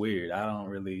it's weird.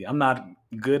 I'm not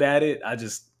good at it. I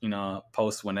just,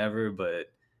 post whenever, but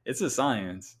it's a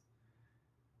science.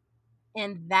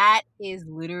 And that is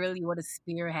literally what is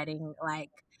spearheading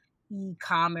like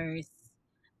e-commerce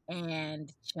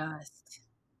and just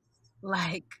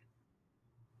like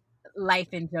life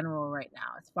in general right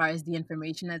now, as far as the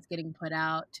information that's getting put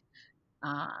out,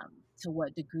 to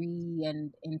what degree,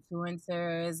 and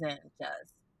influencers, and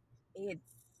just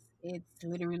it's it's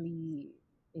literally,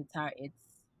 it's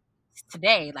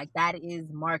today, like that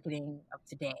is marketing of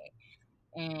today.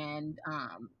 And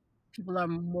people are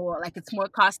more like, it's more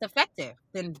cost effective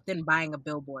than buying a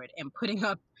billboard and putting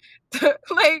up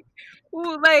like,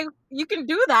 like you can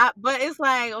do that, but it's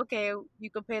like, okay, you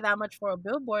could pay that much for a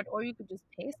billboard, or you could just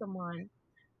pay someone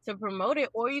to promote it,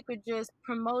 or you could just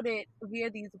promote it via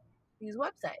these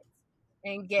websites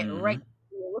and get right Mm-hmm.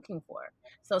 what you're looking for.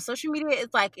 So social media is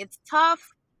like, it's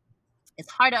tough, it's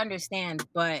hard to understand,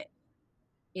 but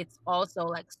it's also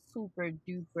like super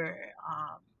duper.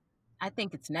 I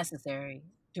think it's necessary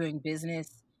doing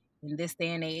business in this day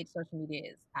and age. Social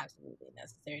media is absolutely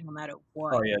necessary, no matter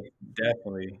what. Oh yeah,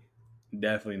 definitely,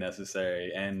 definitely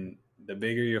necessary. And the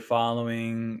bigger your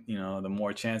following, the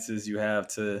more chances you have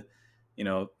to,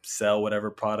 sell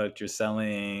whatever product you're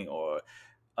selling, or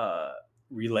uh,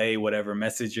 relay whatever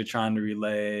message you're trying to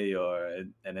relay,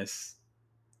 and it's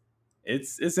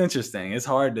interesting. It's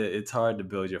hard to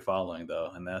build your following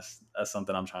though, and that's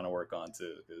something I'm trying to work on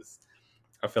too, because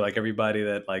I feel like everybody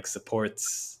that like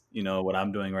supports, what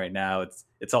I'm doing right now,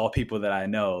 it's all people that I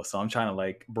know. So I'm trying to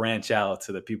like branch out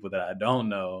to the people that I don't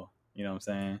know, you know what I'm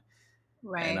saying?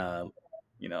 And Right?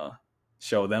 you know,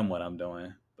 show them what I'm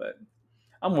doing. But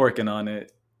I'm working on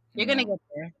it, you You're gonna know. get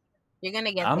there. You're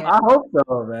gonna get I'm there. I hope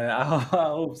so, man. I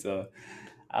hope so.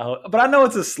 But I know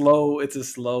it's a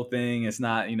slow thing. It's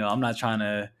not, I'm not trying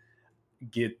to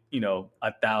get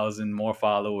 1,000 more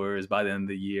followers by the end of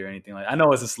the year or anything like. I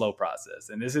know it's a slow process,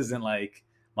 and this isn't like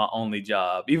my only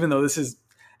job. Even though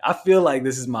I feel like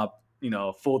this is my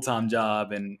full time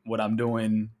job, and what I'm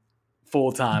doing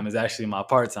full time is actually my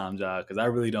part time job, because I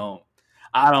really don't.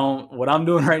 I don't. What I'm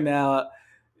doing right now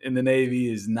in the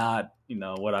Navy is not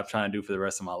what I'm trying to do for the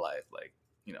rest of my life. Like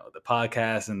the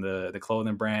podcast and the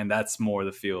clothing brand, that's more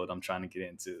the field I'm trying to get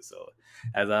into. So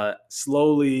as I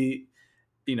slowly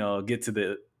get to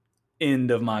the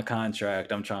end of my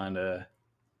contract, I'm trying to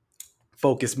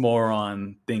focus more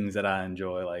on things that I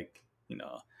enjoy, like,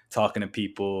 talking to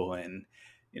people, and,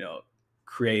 you know,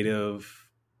 creative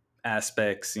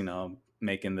aspects,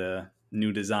 making the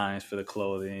new designs for the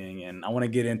clothing. And I want to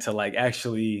get into like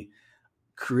actually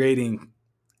creating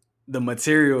the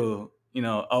material,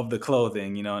 of the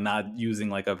clothing, not using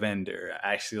like a vendor,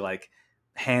 actually like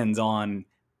hands on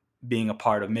being a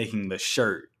part of making the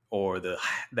shirt or the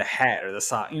hat or the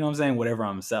sock, what I'm saying? Whatever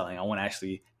I'm selling, I want to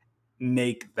actually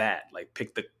make that, like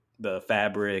pick the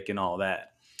fabric and all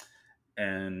that.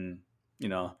 And you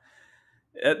know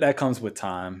that comes with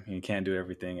time. You can't do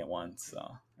everything at once.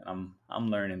 So I'm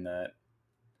learning that.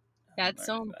 I'm That's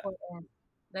so learning that. important.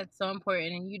 That's so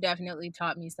important, and you definitely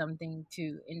taught me something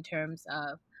too in terms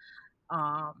of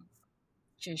um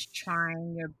just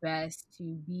trying your best to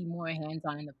be more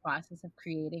hands-on in the process of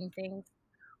creating things.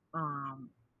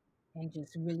 Um, and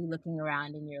just really looking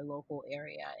around in your local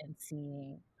area and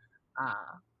seeing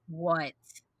uh, what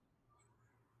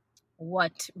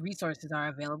what resources are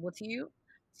available to you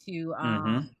to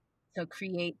Mm-hmm.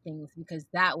 create things, because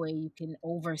that way you can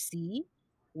oversee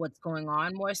what's going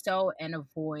on more so and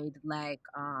avoid like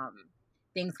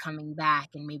things coming back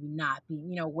and maybe not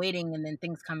being, waiting, and then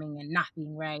things coming and not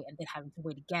being right, and then having to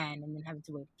wait again and then having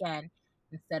to wait again,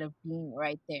 instead of being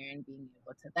right there and being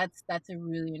able to. That's a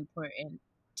really important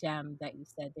gem that you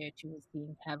said there too, is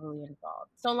being heavily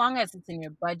involved, so long as it's in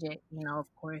your budget, of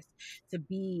course, to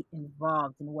be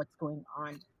involved in what's going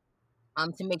on,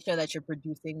 to make sure that you're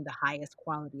producing the highest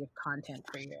quality of content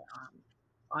for your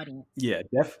audience. Yeah,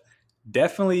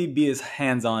 definitely be as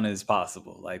hands on as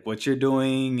possible. Like what you're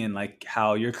doing and like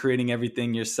how you're creating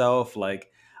everything yourself.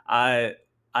 Like I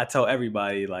I tell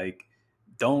everybody, like,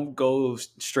 don't go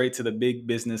straight to the big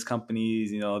business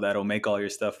companies, that'll make all your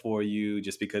stuff for you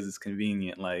just because it's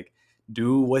convenient. Like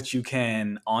do what you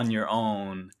can on your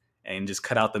own and just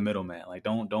cut out the middleman. Like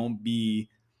don't be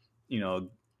you know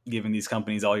giving these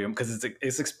companies all your, because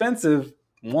it's expensive,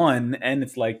 one, and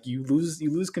it's like you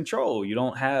lose control. You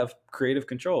don't have creative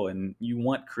control, and you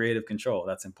want creative control.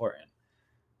 That's important,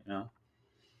 you know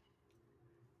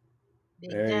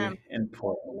Big gem. very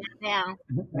important. Write that down.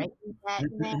 Write that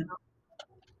down.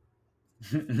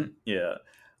 Yeah,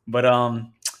 but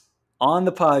on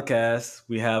the podcast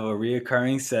we have a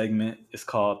reoccurring segment. It's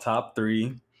called Top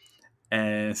Three,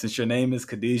 and since your name is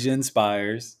Khadijah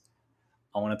Inspires,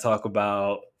 I want to talk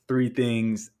about three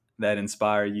things that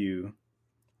inspire you.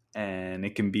 And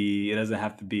it doesn't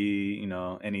have to be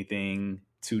anything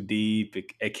too deep.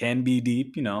 It can be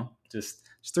deep, just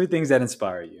three things that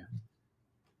inspire you.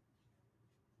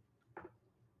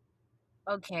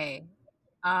 Okay.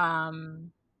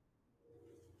 Um,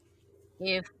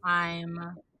 if I'm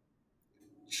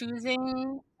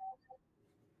choosing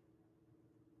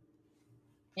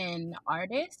an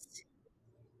artist,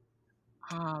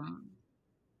 um,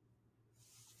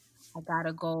 I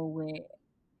gotta go with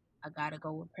I gotta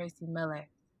go with Percy Miller.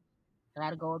 I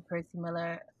gotta go with Percy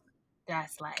Miller.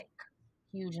 That's like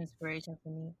huge inspiration for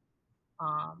me.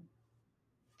 Um,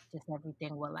 just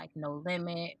everything with like No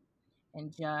Limit.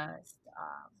 and just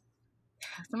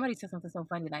somebody said something so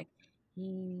funny like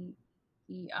he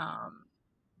he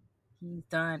he's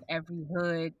done every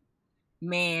hood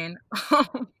man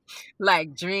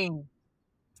like dream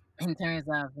in terms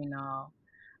of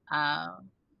um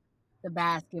the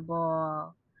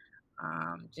basketball,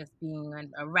 just being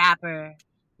a rapper,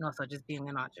 and also just being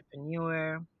an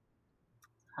entrepreneur.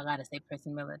 I gotta say, Percy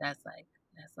Miller. That's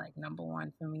like number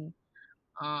one for me.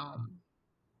 Um,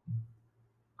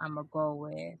 I'm gonna go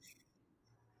with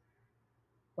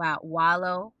wow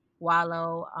Wallow.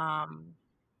 Wallow.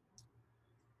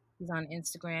 He's on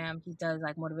Instagram. He does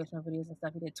like motivational videos and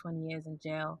stuff. He did 20 years in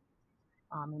jail,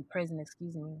 in prison.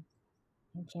 Excuse me.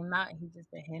 He came out and he's just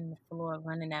been hitting the floor,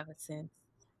 running ever since.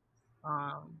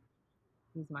 Um,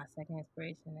 he's my second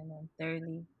inspiration, and then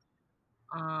thirdly,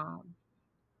 um,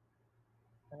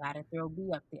 I gotta throw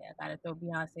B up there. I gotta throw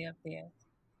Beyonce up there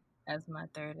as my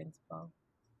third inspo.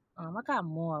 I got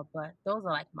more, but those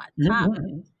are like my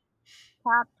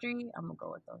top three. I'm gonna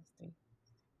go with those three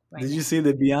right Did you now. see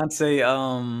the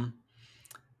Beyonce?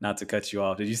 Not to cut you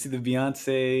off. Did you see the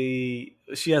Beyonce?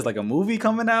 She has like a movie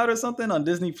coming out or something on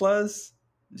Disney Plus,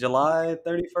 July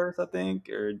 31st, I think,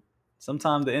 or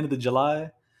sometime the end of the July.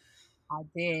 I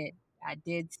did. I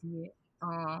did see it.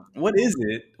 What is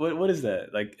it? What is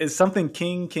that? Like, it's something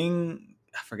King.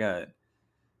 I forgot.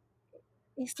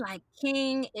 It's like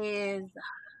King is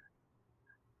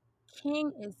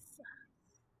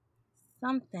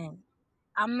something.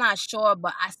 I'm not sure,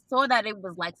 but I saw that it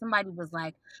was like somebody was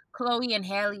like Chloe and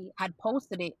Haley had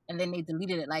posted it and then they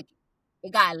deleted it. Like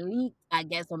it got leaked, I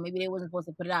guess, or maybe they wasn't supposed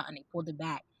to put it out and they pulled it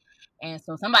back. And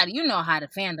so somebody, you know how the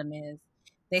fandom is,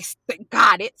 they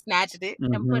got it, snatched it,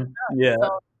 and put it up. Yeah.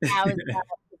 So now it's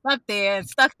up there and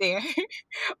stuck there.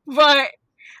 But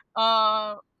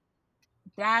uh,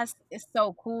 that's it's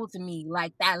so cool to me.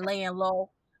 Like that laying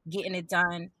low, getting it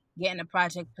done, getting a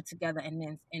project put together,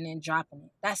 and then dropping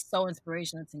it. That's so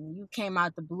inspirational to me. You came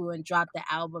out the blue and dropped the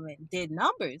album and did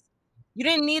numbers. You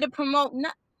didn't need to promote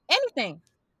anything.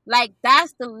 Like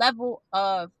that's the level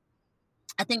of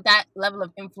I think that level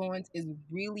of influence is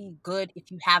really good if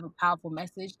you have a powerful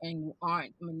message and you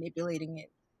aren't manipulating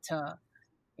it to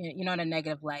in a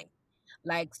negative light.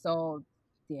 Like so,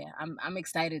 yeah, I'm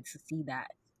excited to see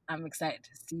that. I'm excited to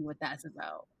see what that's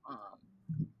about.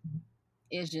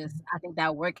 It's just I think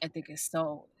that work ethic is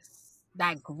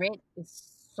that grit is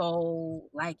so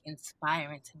like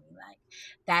inspiring to me. Like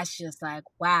that's just like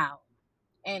wow.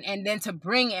 And then to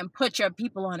bring and put your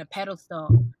people on a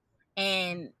pedestal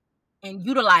and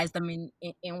utilize them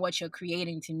in what you're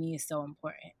creating to me is so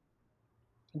important.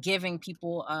 Giving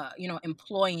people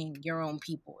employing your own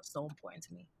people is so important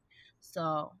to me.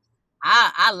 So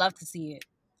I love to see it.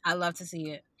 I love to see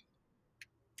it.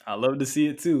 I love to see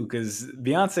it too because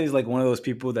Beyonce is like one of those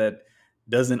people that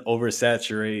doesn't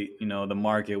oversaturate, the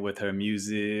market with her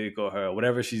music or her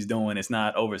whatever she's doing. It's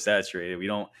not oversaturated. We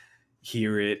don't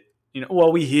hear it,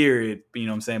 Well, we hear it, what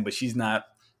I'm saying, but she's not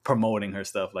promoting her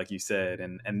stuff like you said,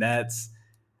 and that's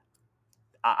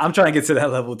I'm trying to get to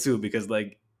that level too because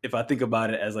like if I think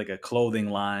about it as like a clothing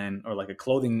line or like a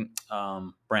clothing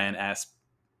brand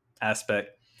aspect,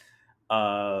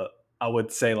 uh, I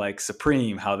would say like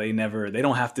Supreme, how they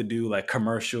don't have to do like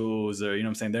commercials or, what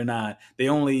I'm saying? They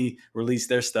only release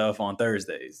their stuff on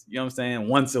Thursdays, what I'm saying?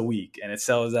 Once a week and it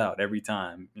sells out every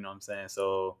time, what I'm saying?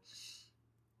 So,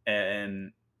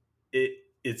 and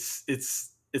it's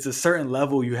a certain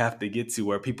level you have to get to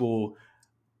where people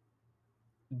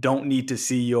don't need to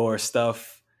see your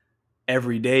stuff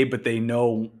every day, but they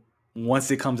know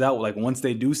once it comes out, like once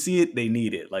they do see it, they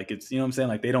need it. Like it's, what I'm saying?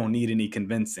 Like they don't need any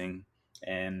convincing.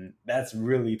 And that's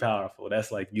really powerful.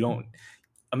 That's like, you don't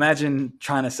imagine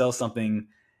trying to sell something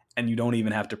and you don't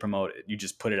even have to promote it. You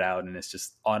just put it out and it's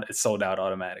sold out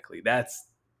automatically. That's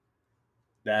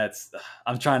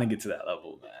I'm trying to get to that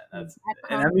level, man. That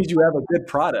And that comes means you have a good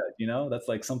product, That's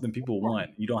like something people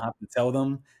want. You don't have to tell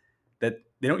them that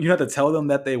you don't have to tell them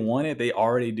that they want it. They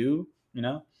already do.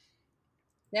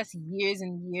 That's years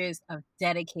and years of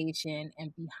dedication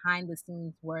and behind the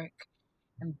scenes work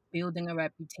and building a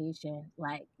reputation.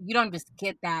 Like you don't just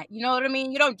get that. You know what I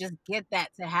mean? You don't just get that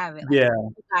to have it. Like Yeah.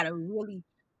 you gotta really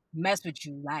mess with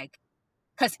you. Like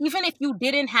because even if you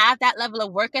didn't have that level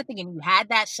of work ethic and you had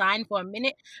that shine for a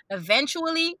minute,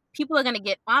 eventually people are gonna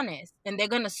get honest and they're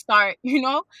gonna start,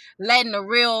 letting the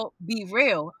real be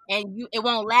real, and it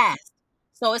won't last.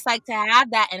 So it's like to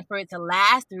have that and for it to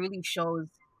last really shows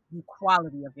the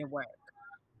quality of your work,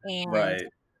 and Right.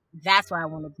 that's where I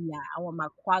want to be at. I want my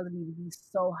quality to be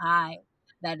so high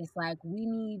that it's like we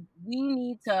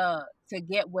need to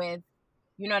get with,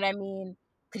 you know what I mean,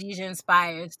 Khadijah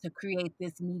Inspires to create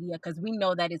this media because we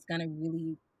know that it's gonna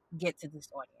really get to this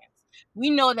audience. We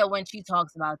know that when she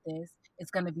talks about this,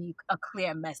 it's gonna be a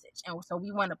clear message, and so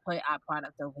we want to put our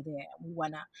product over there. We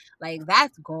wanna like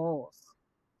that's goals.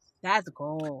 That's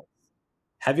goals.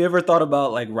 Have you ever thought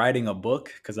about like writing a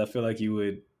book? Because I feel like you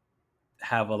would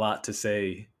have a lot to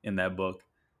say in that book.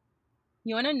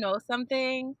 You wanna know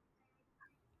something?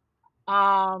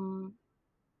 Um,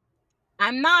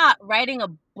 I'm not writing a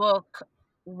book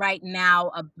right now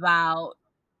about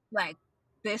like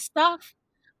this stuff,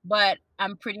 but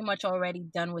I'm pretty much already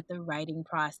done with the writing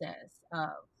process of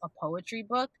a poetry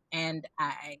book, and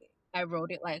I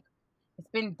wrote it like it's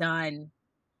been done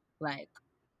like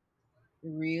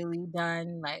really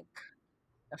done like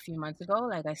a few months ago.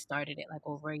 Like I started it like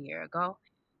over a year ago,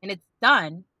 and it's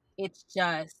done. It's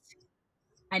just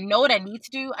I know what I need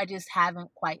to do. I just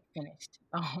haven't quite finished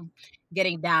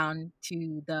getting down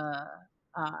to the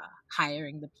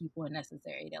hiring the people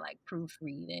necessary to like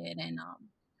proofread it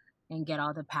and get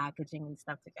all the packaging and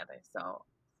stuff together. So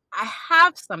I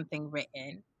have something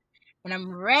written and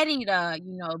I'm ready to,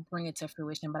 bring it to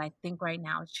fruition. But I think right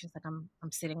now it's just like I'm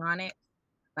sitting on it,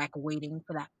 like waiting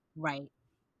for that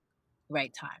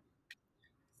right time.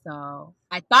 So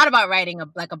I thought about writing a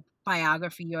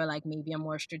biography or like maybe a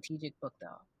more strategic book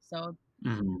though. So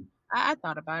Mhm. I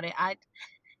thought about it. I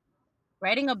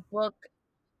writing a book.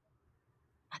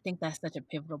 I think that's such a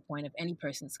pivotal point of any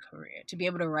person's career. To be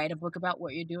able to write a book about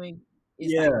what you're doing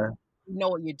is like Yeah. you know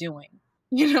what you're doing,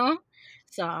 you know.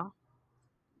 So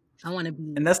I want to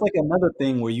And be that's like another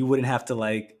thing where you wouldn't have to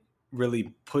like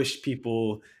really push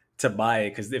people to buy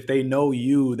it because if they know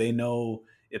you, they know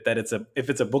if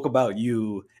it's a book about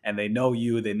you and they know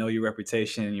your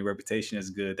reputation and your reputation is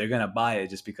good, they're gonna buy it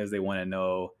just because they want to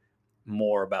know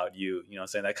more about you. You know what I'm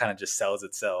saying? That kind of just sells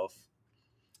itself.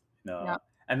 You yeah. know.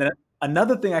 And then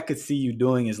another thing I could see you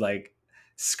doing is like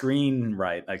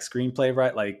screenplay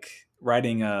write, like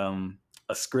writing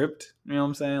a script, you know what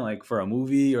I'm saying? Like for a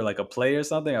movie or like a play or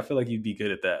something. I feel like you'd be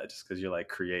good at that just because you're like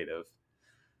creative.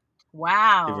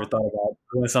 You ever Wow. thought about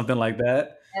doing something like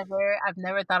that? I've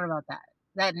never thought about that.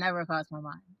 That never crossed my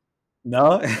mind.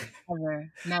 No?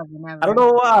 Never, never, I don't never.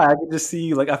 know why. I can just see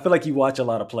you like I feel like you watch a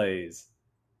lot of plays.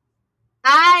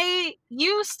 I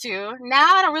used to.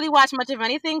 Now I don't really watch much of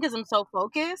anything because I'm so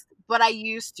focused, but I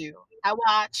used to. I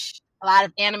watch a lot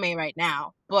of anime right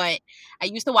now, but I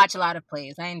used to watch a lot of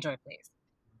plays. I enjoy plays.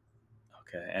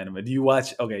 Okay, anime. Do you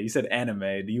watch okay, you said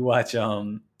anime. Do you watch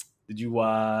did you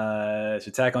watch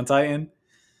Attack on Titan?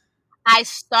 I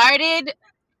started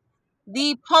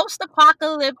the post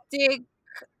apocalyptic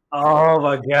Oh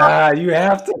my god, you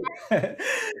have to.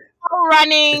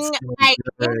 running. It's so Like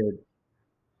good.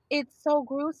 it's so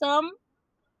gruesome.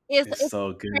 It's It's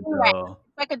so good train wreck. though.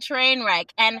 It's like a train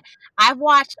wreck. And I've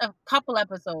watched a couple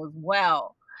episodes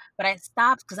well, but I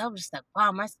stopped because I was just like,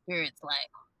 wow, my spirit's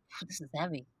like, this is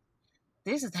heavy.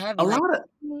 This is A heavy. Like, lot of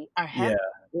we are heavy.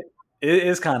 yeah. It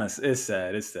is kind of it's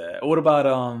sad. It's sad. What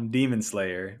about Demon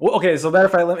Slayer? Well, okay, so matter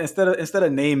of fact, instead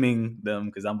of naming them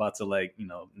because I'm about to like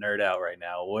nerd out right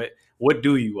now. What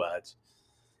do you watch?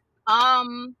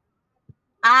 Um,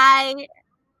 I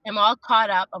am all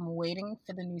caught up. I'm waiting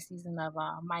for the new season of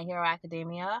My Hero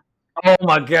Academia. Oh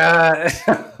my god,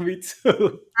 me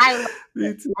too. I love Me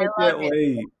it. too. I I love can't it wait.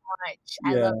 so much.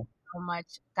 I Yeah, love it so much.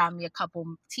 Got me a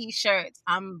couple T-shirts.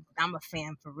 I'm a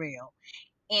fan for real.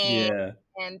 and yeah.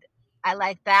 and I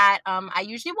like that. I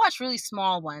usually watch really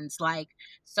small ones, like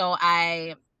so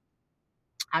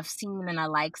I've seen and I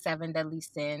like Seven Deadly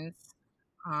Sins.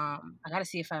 I gotta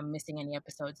see if I'm missing any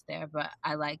episodes there, but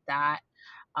I like that.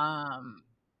 Um,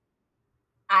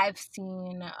 I've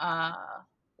seen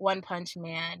One Punch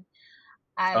Man.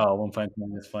 I Oh, One Punch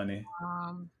Man is funny.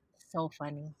 so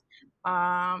funny.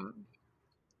 Um,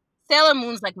 Sailor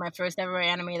Moon's like my first ever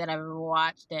anime that I've ever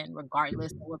watched, and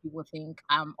regardless of what people think,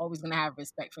 I'm always gonna have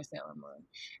respect for Sailor Moon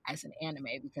as an anime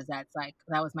because that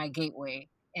was my gateway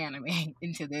anime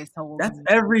into this whole That's new.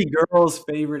 every girl's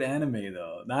favorite anime,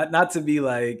 though. Not to be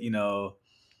like you know,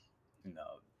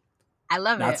 I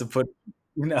love not it. to put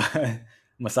you know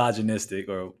misogynistic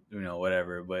or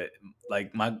whatever, but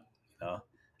like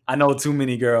I know too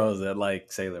many girls that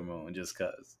like Sailor Moon just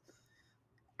cause.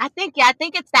 I think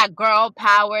it's that girl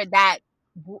power, that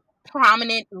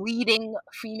prominent leading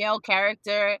female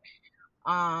character.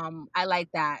 I like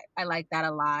that. I like that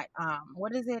a lot.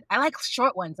 What is it? I like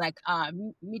short ones like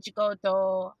Michiko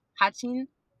to Hachin.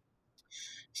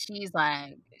 She's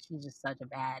just such a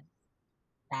badass,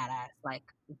 like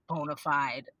bona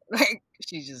fide. Like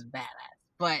she's just badass.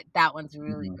 But that one's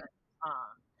really Mhm. good.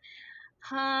 Uh,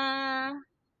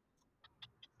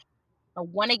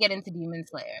 want to get into Demon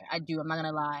Slayer. I do. I'm not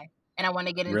gonna lie, and I want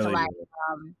to get into Really like good.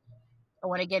 um, I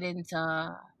want to get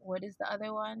into what is the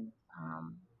other one?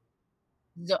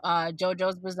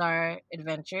 JoJo's Bizarre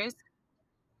Adventures.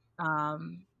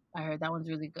 I heard that one's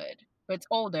really good, but it's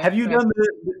older. Have you But done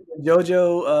the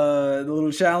JoJo the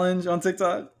little challenge on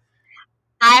TikTok?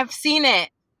 I've seen it,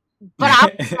 but I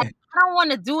don't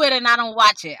want to do it and I don't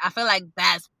watch it. I feel like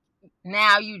that's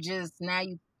now you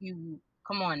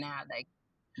come on now,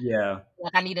 Yeah,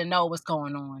 like I need to know what's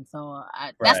going on. So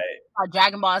that's right.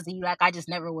 Dragon Ball Z. Like I just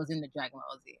never was into Dragon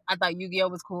Ball Z. I thought Yu Gi Oh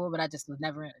was cool, but I just was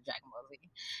never into Dragon Ball Z.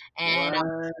 And I'm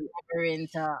What? never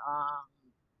into.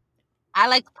 I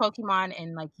liked Pokemon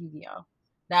and like Yu Gi Oh.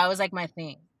 That was like my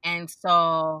thing, and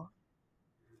so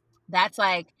that's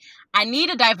like I need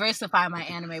to diversify my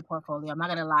anime portfolio. I'm not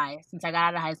gonna lie. Since I got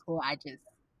out of high school, I just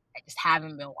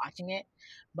haven't been watching it,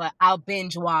 but I'll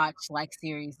binge watch like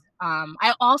series.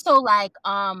 I also like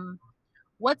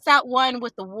what's that one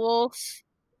with the wolf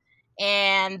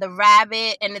and the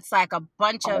rabbit, and it's like a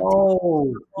bunch of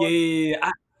Oh, yeah, yeah,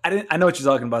 yeah. I didn't. I know what you're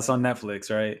talking about. It's on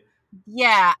Netflix, right?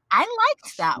 yeah. I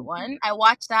liked that one. I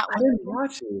watched that I one. didn't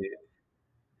watch it.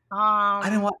 I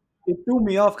didn't Um, watch. It threw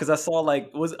me off because I saw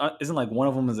like was isn't like one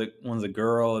of them is one's a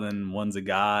girl and then one's a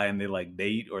guy and they like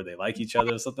date or they like each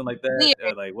other or something like that.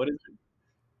 weird. Like what is it?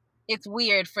 It's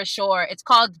weird for sure. It's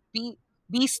called B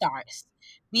Stars,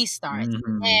 B Stars,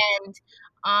 Hmm. and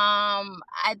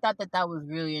I thought that that was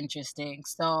really interesting.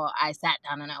 So I sat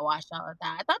down and I watched all of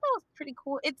that. I thought that was pretty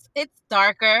cool. It's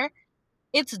darker,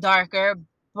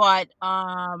 but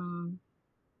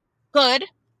good.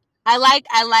 I like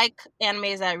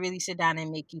animes that really sit down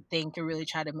and make you think and really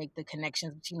try to make the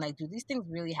connections between like, do these things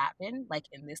really happen like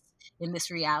in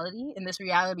this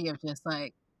reality of just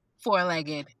like four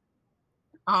legged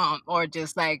or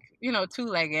just like two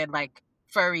legged like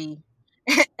furry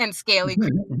and scaly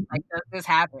creatures, like does this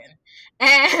happen?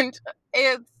 And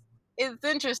it's it's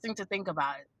interesting to think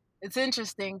about it. It's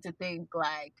interesting to think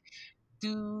like,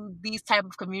 do these type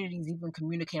of communities even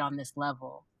communicate on this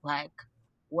level? Like,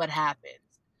 what happens?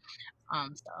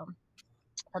 So I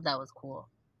thought that was cool.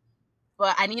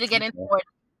 But I need to get into Okay.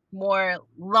 more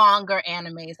longer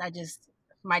animes.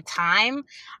 My time,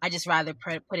 I just rather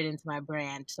put it into my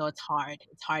brand. So it's hard.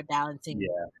 It's hard balancing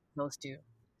Yeah. those two.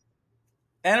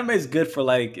 Anime is good for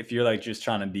like if you're like just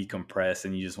trying to decompress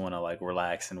and you just want to like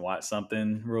relax and watch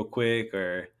something real quick,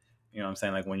 or you know what I'm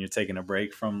saying, like when you're taking a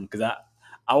break from because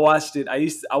I watched it.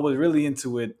 I was really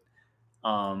into it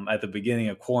at the beginning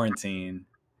of quarantine,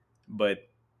 but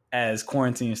as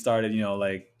quarantine started, you know,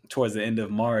 like towards the end of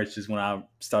March is when I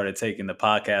started taking the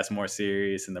podcast more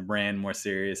serious and the brand more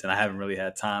serious, and I haven't really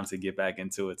had time to get back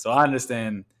into it. So I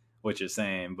understand what you're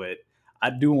saying, but I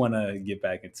do want to get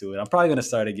back into it. I'm probably going to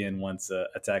start again once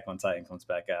Attack on Titan comes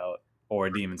back out, or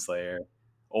Demon Slayer,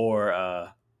 or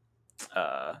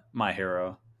My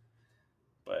Hero.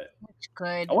 But Which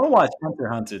I good. want to watch Hunter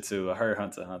x Hunter too. I heard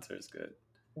Hunter x Hunter is good.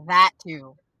 That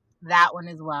too. That one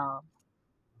as well.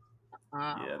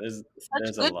 Yeah, Um, such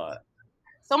there's a good. lot.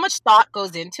 So much thought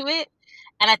goes into it,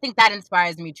 and I think that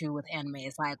inspires me too with anime.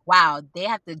 It's like, wow, they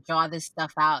have to draw this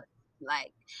stuff out,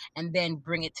 like, and then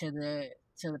bring it to the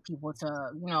people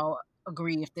to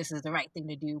agree if this is the right thing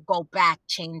to do. Go back,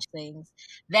 change things,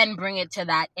 then bring it to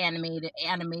that animated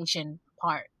animation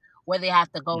part where they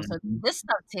have to go. So Hmm. this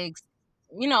stuff takes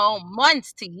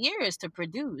months to years to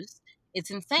produce.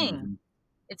 It's insane. Hmm.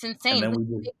 It's And insane. then We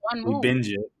make one we move. binge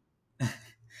it.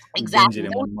 We binge Exactly. it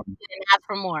in Then we 1 month. and ask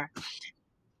for more.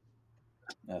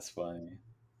 That's funny.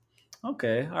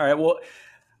 Okay. All right. Well,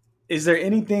 is there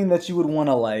anything that you would want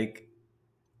to like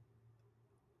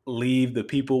leave the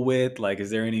people with? Like, is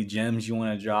there any gems you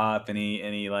want to drop?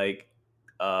 Any like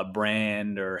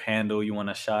brand or handle you want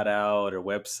to shout out or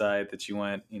website that you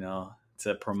want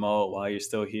to promote while you're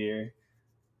still here?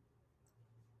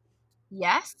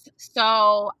 Yes.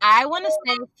 So I want to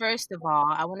say, first of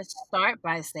all, I want to start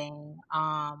by saying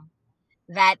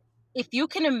that if you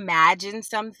can imagine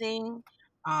something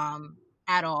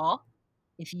at all,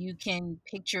 if you can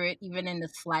picture it even in the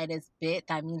slightest bit,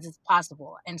 that means it's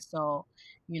possible. And so,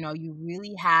 you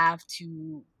really have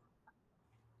to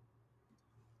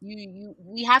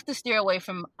we have to steer away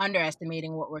from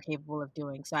underestimating what we're capable of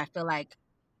doing. So I feel like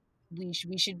we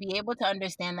should be able to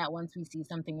understand that once we see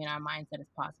something in our minds that is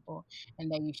possible,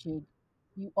 and that you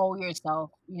owe yourself,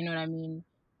 you know what I mean,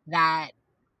 that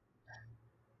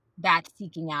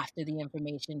seeking after the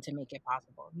information to make it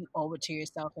possible. You owe it to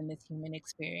yourself in this human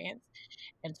experience,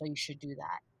 and so you should do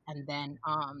that. And then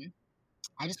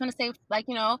I just want to say, like,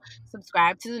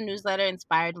 subscribe to the newsletter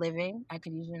Inspired Living at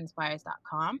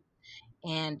CadesiaInspires.com.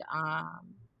 And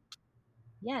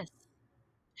yes,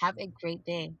 Have a great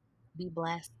day. Be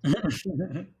blessed.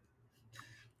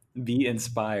 Be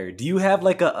inspired. Do you have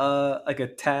like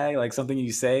a tag, like something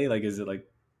you say? Like, is it like,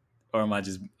 or am I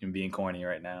just being corny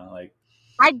right now?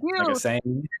 I Like a do. saying?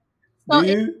 Do So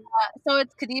you?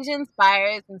 it's Khadijah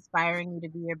Inspires, inspiring you to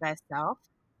be your best self.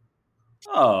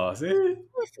 Oh, see,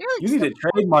 It's really you need to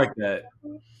simple. trademark that.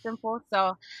 Simple.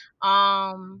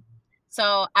 Um,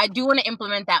 so I do want to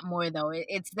implement that more though.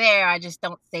 It's there. I just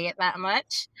don't say it that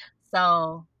much.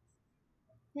 So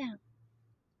yeah,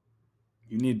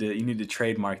 You need to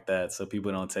trademark that so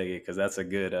people don't take it because that's a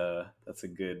good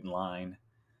line.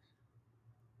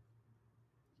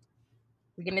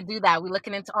 we're gonna do that. We're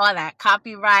looking into all that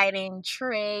copywriting,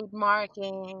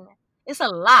 trademarking. It's a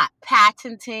lot.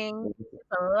 Patenting. It's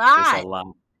a It's a lot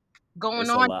lot. going It's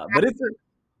a on in lot, but that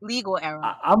legal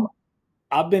era. I'm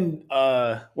I've been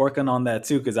working on that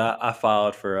too because I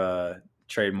filed for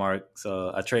trademark.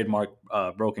 So I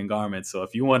trademarked broken garments. So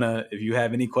if you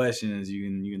have any questions,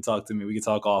 you can talk to me. We can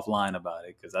talk offline about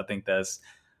it because I think that's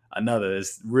another.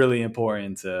 It's really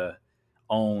important to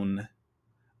own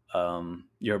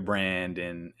your brand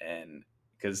and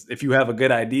because if you have a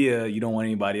good idea, you don't want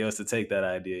anybody else to take that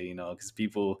idea, because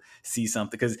people see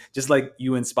something. Because just like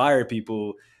you inspire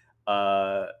people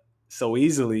uh, so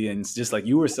easily, and it's just like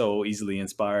you were so easily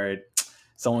inspired,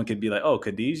 someone could be like, "Oh,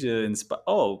 Khadijah,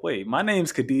 oh, wait, my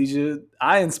name's Khadijah.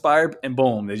 I inspired," and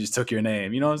boom, they just took your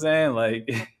name. You know what I'm saying? Like,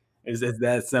 it's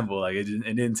that simple. Like, it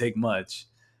didn't take much.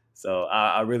 So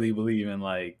I really believe in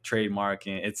like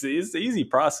trademarking. It's an easy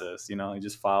process, you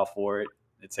just file for it.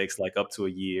 It takes like up to a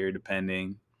year,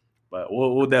 depending. But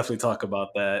we'll definitely talk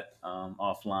about that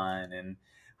offline. And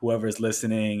whoever's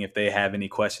listening, if they have any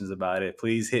questions about it,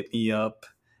 please hit me up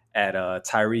at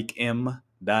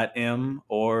TyreekM.M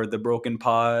or the Broken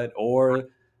Pod or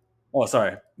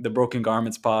the Broken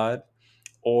Garments Pod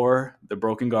or the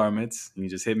Broken Garments. You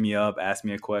just hit me up, ask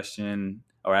me a question,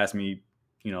 or ask me,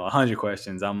 100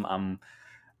 questions. I'm an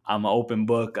open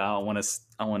book. I want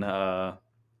to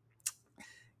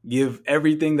give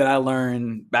everything that I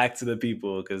learn back to the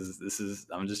people because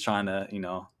I'm just trying to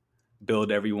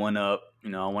build everyone up. I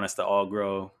want us to all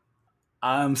grow.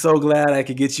 I'm so glad I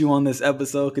could get you on this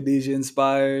episode, Khadijah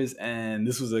Inspires, and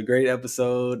this was a great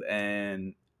episode,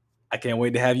 and I can't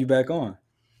wait to have you back on.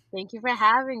 Thank you for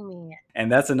having me.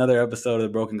 And that's another episode of the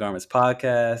Broken Garments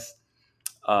podcast.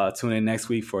 Tune in next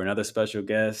week for another special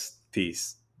guest.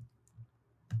 Peace.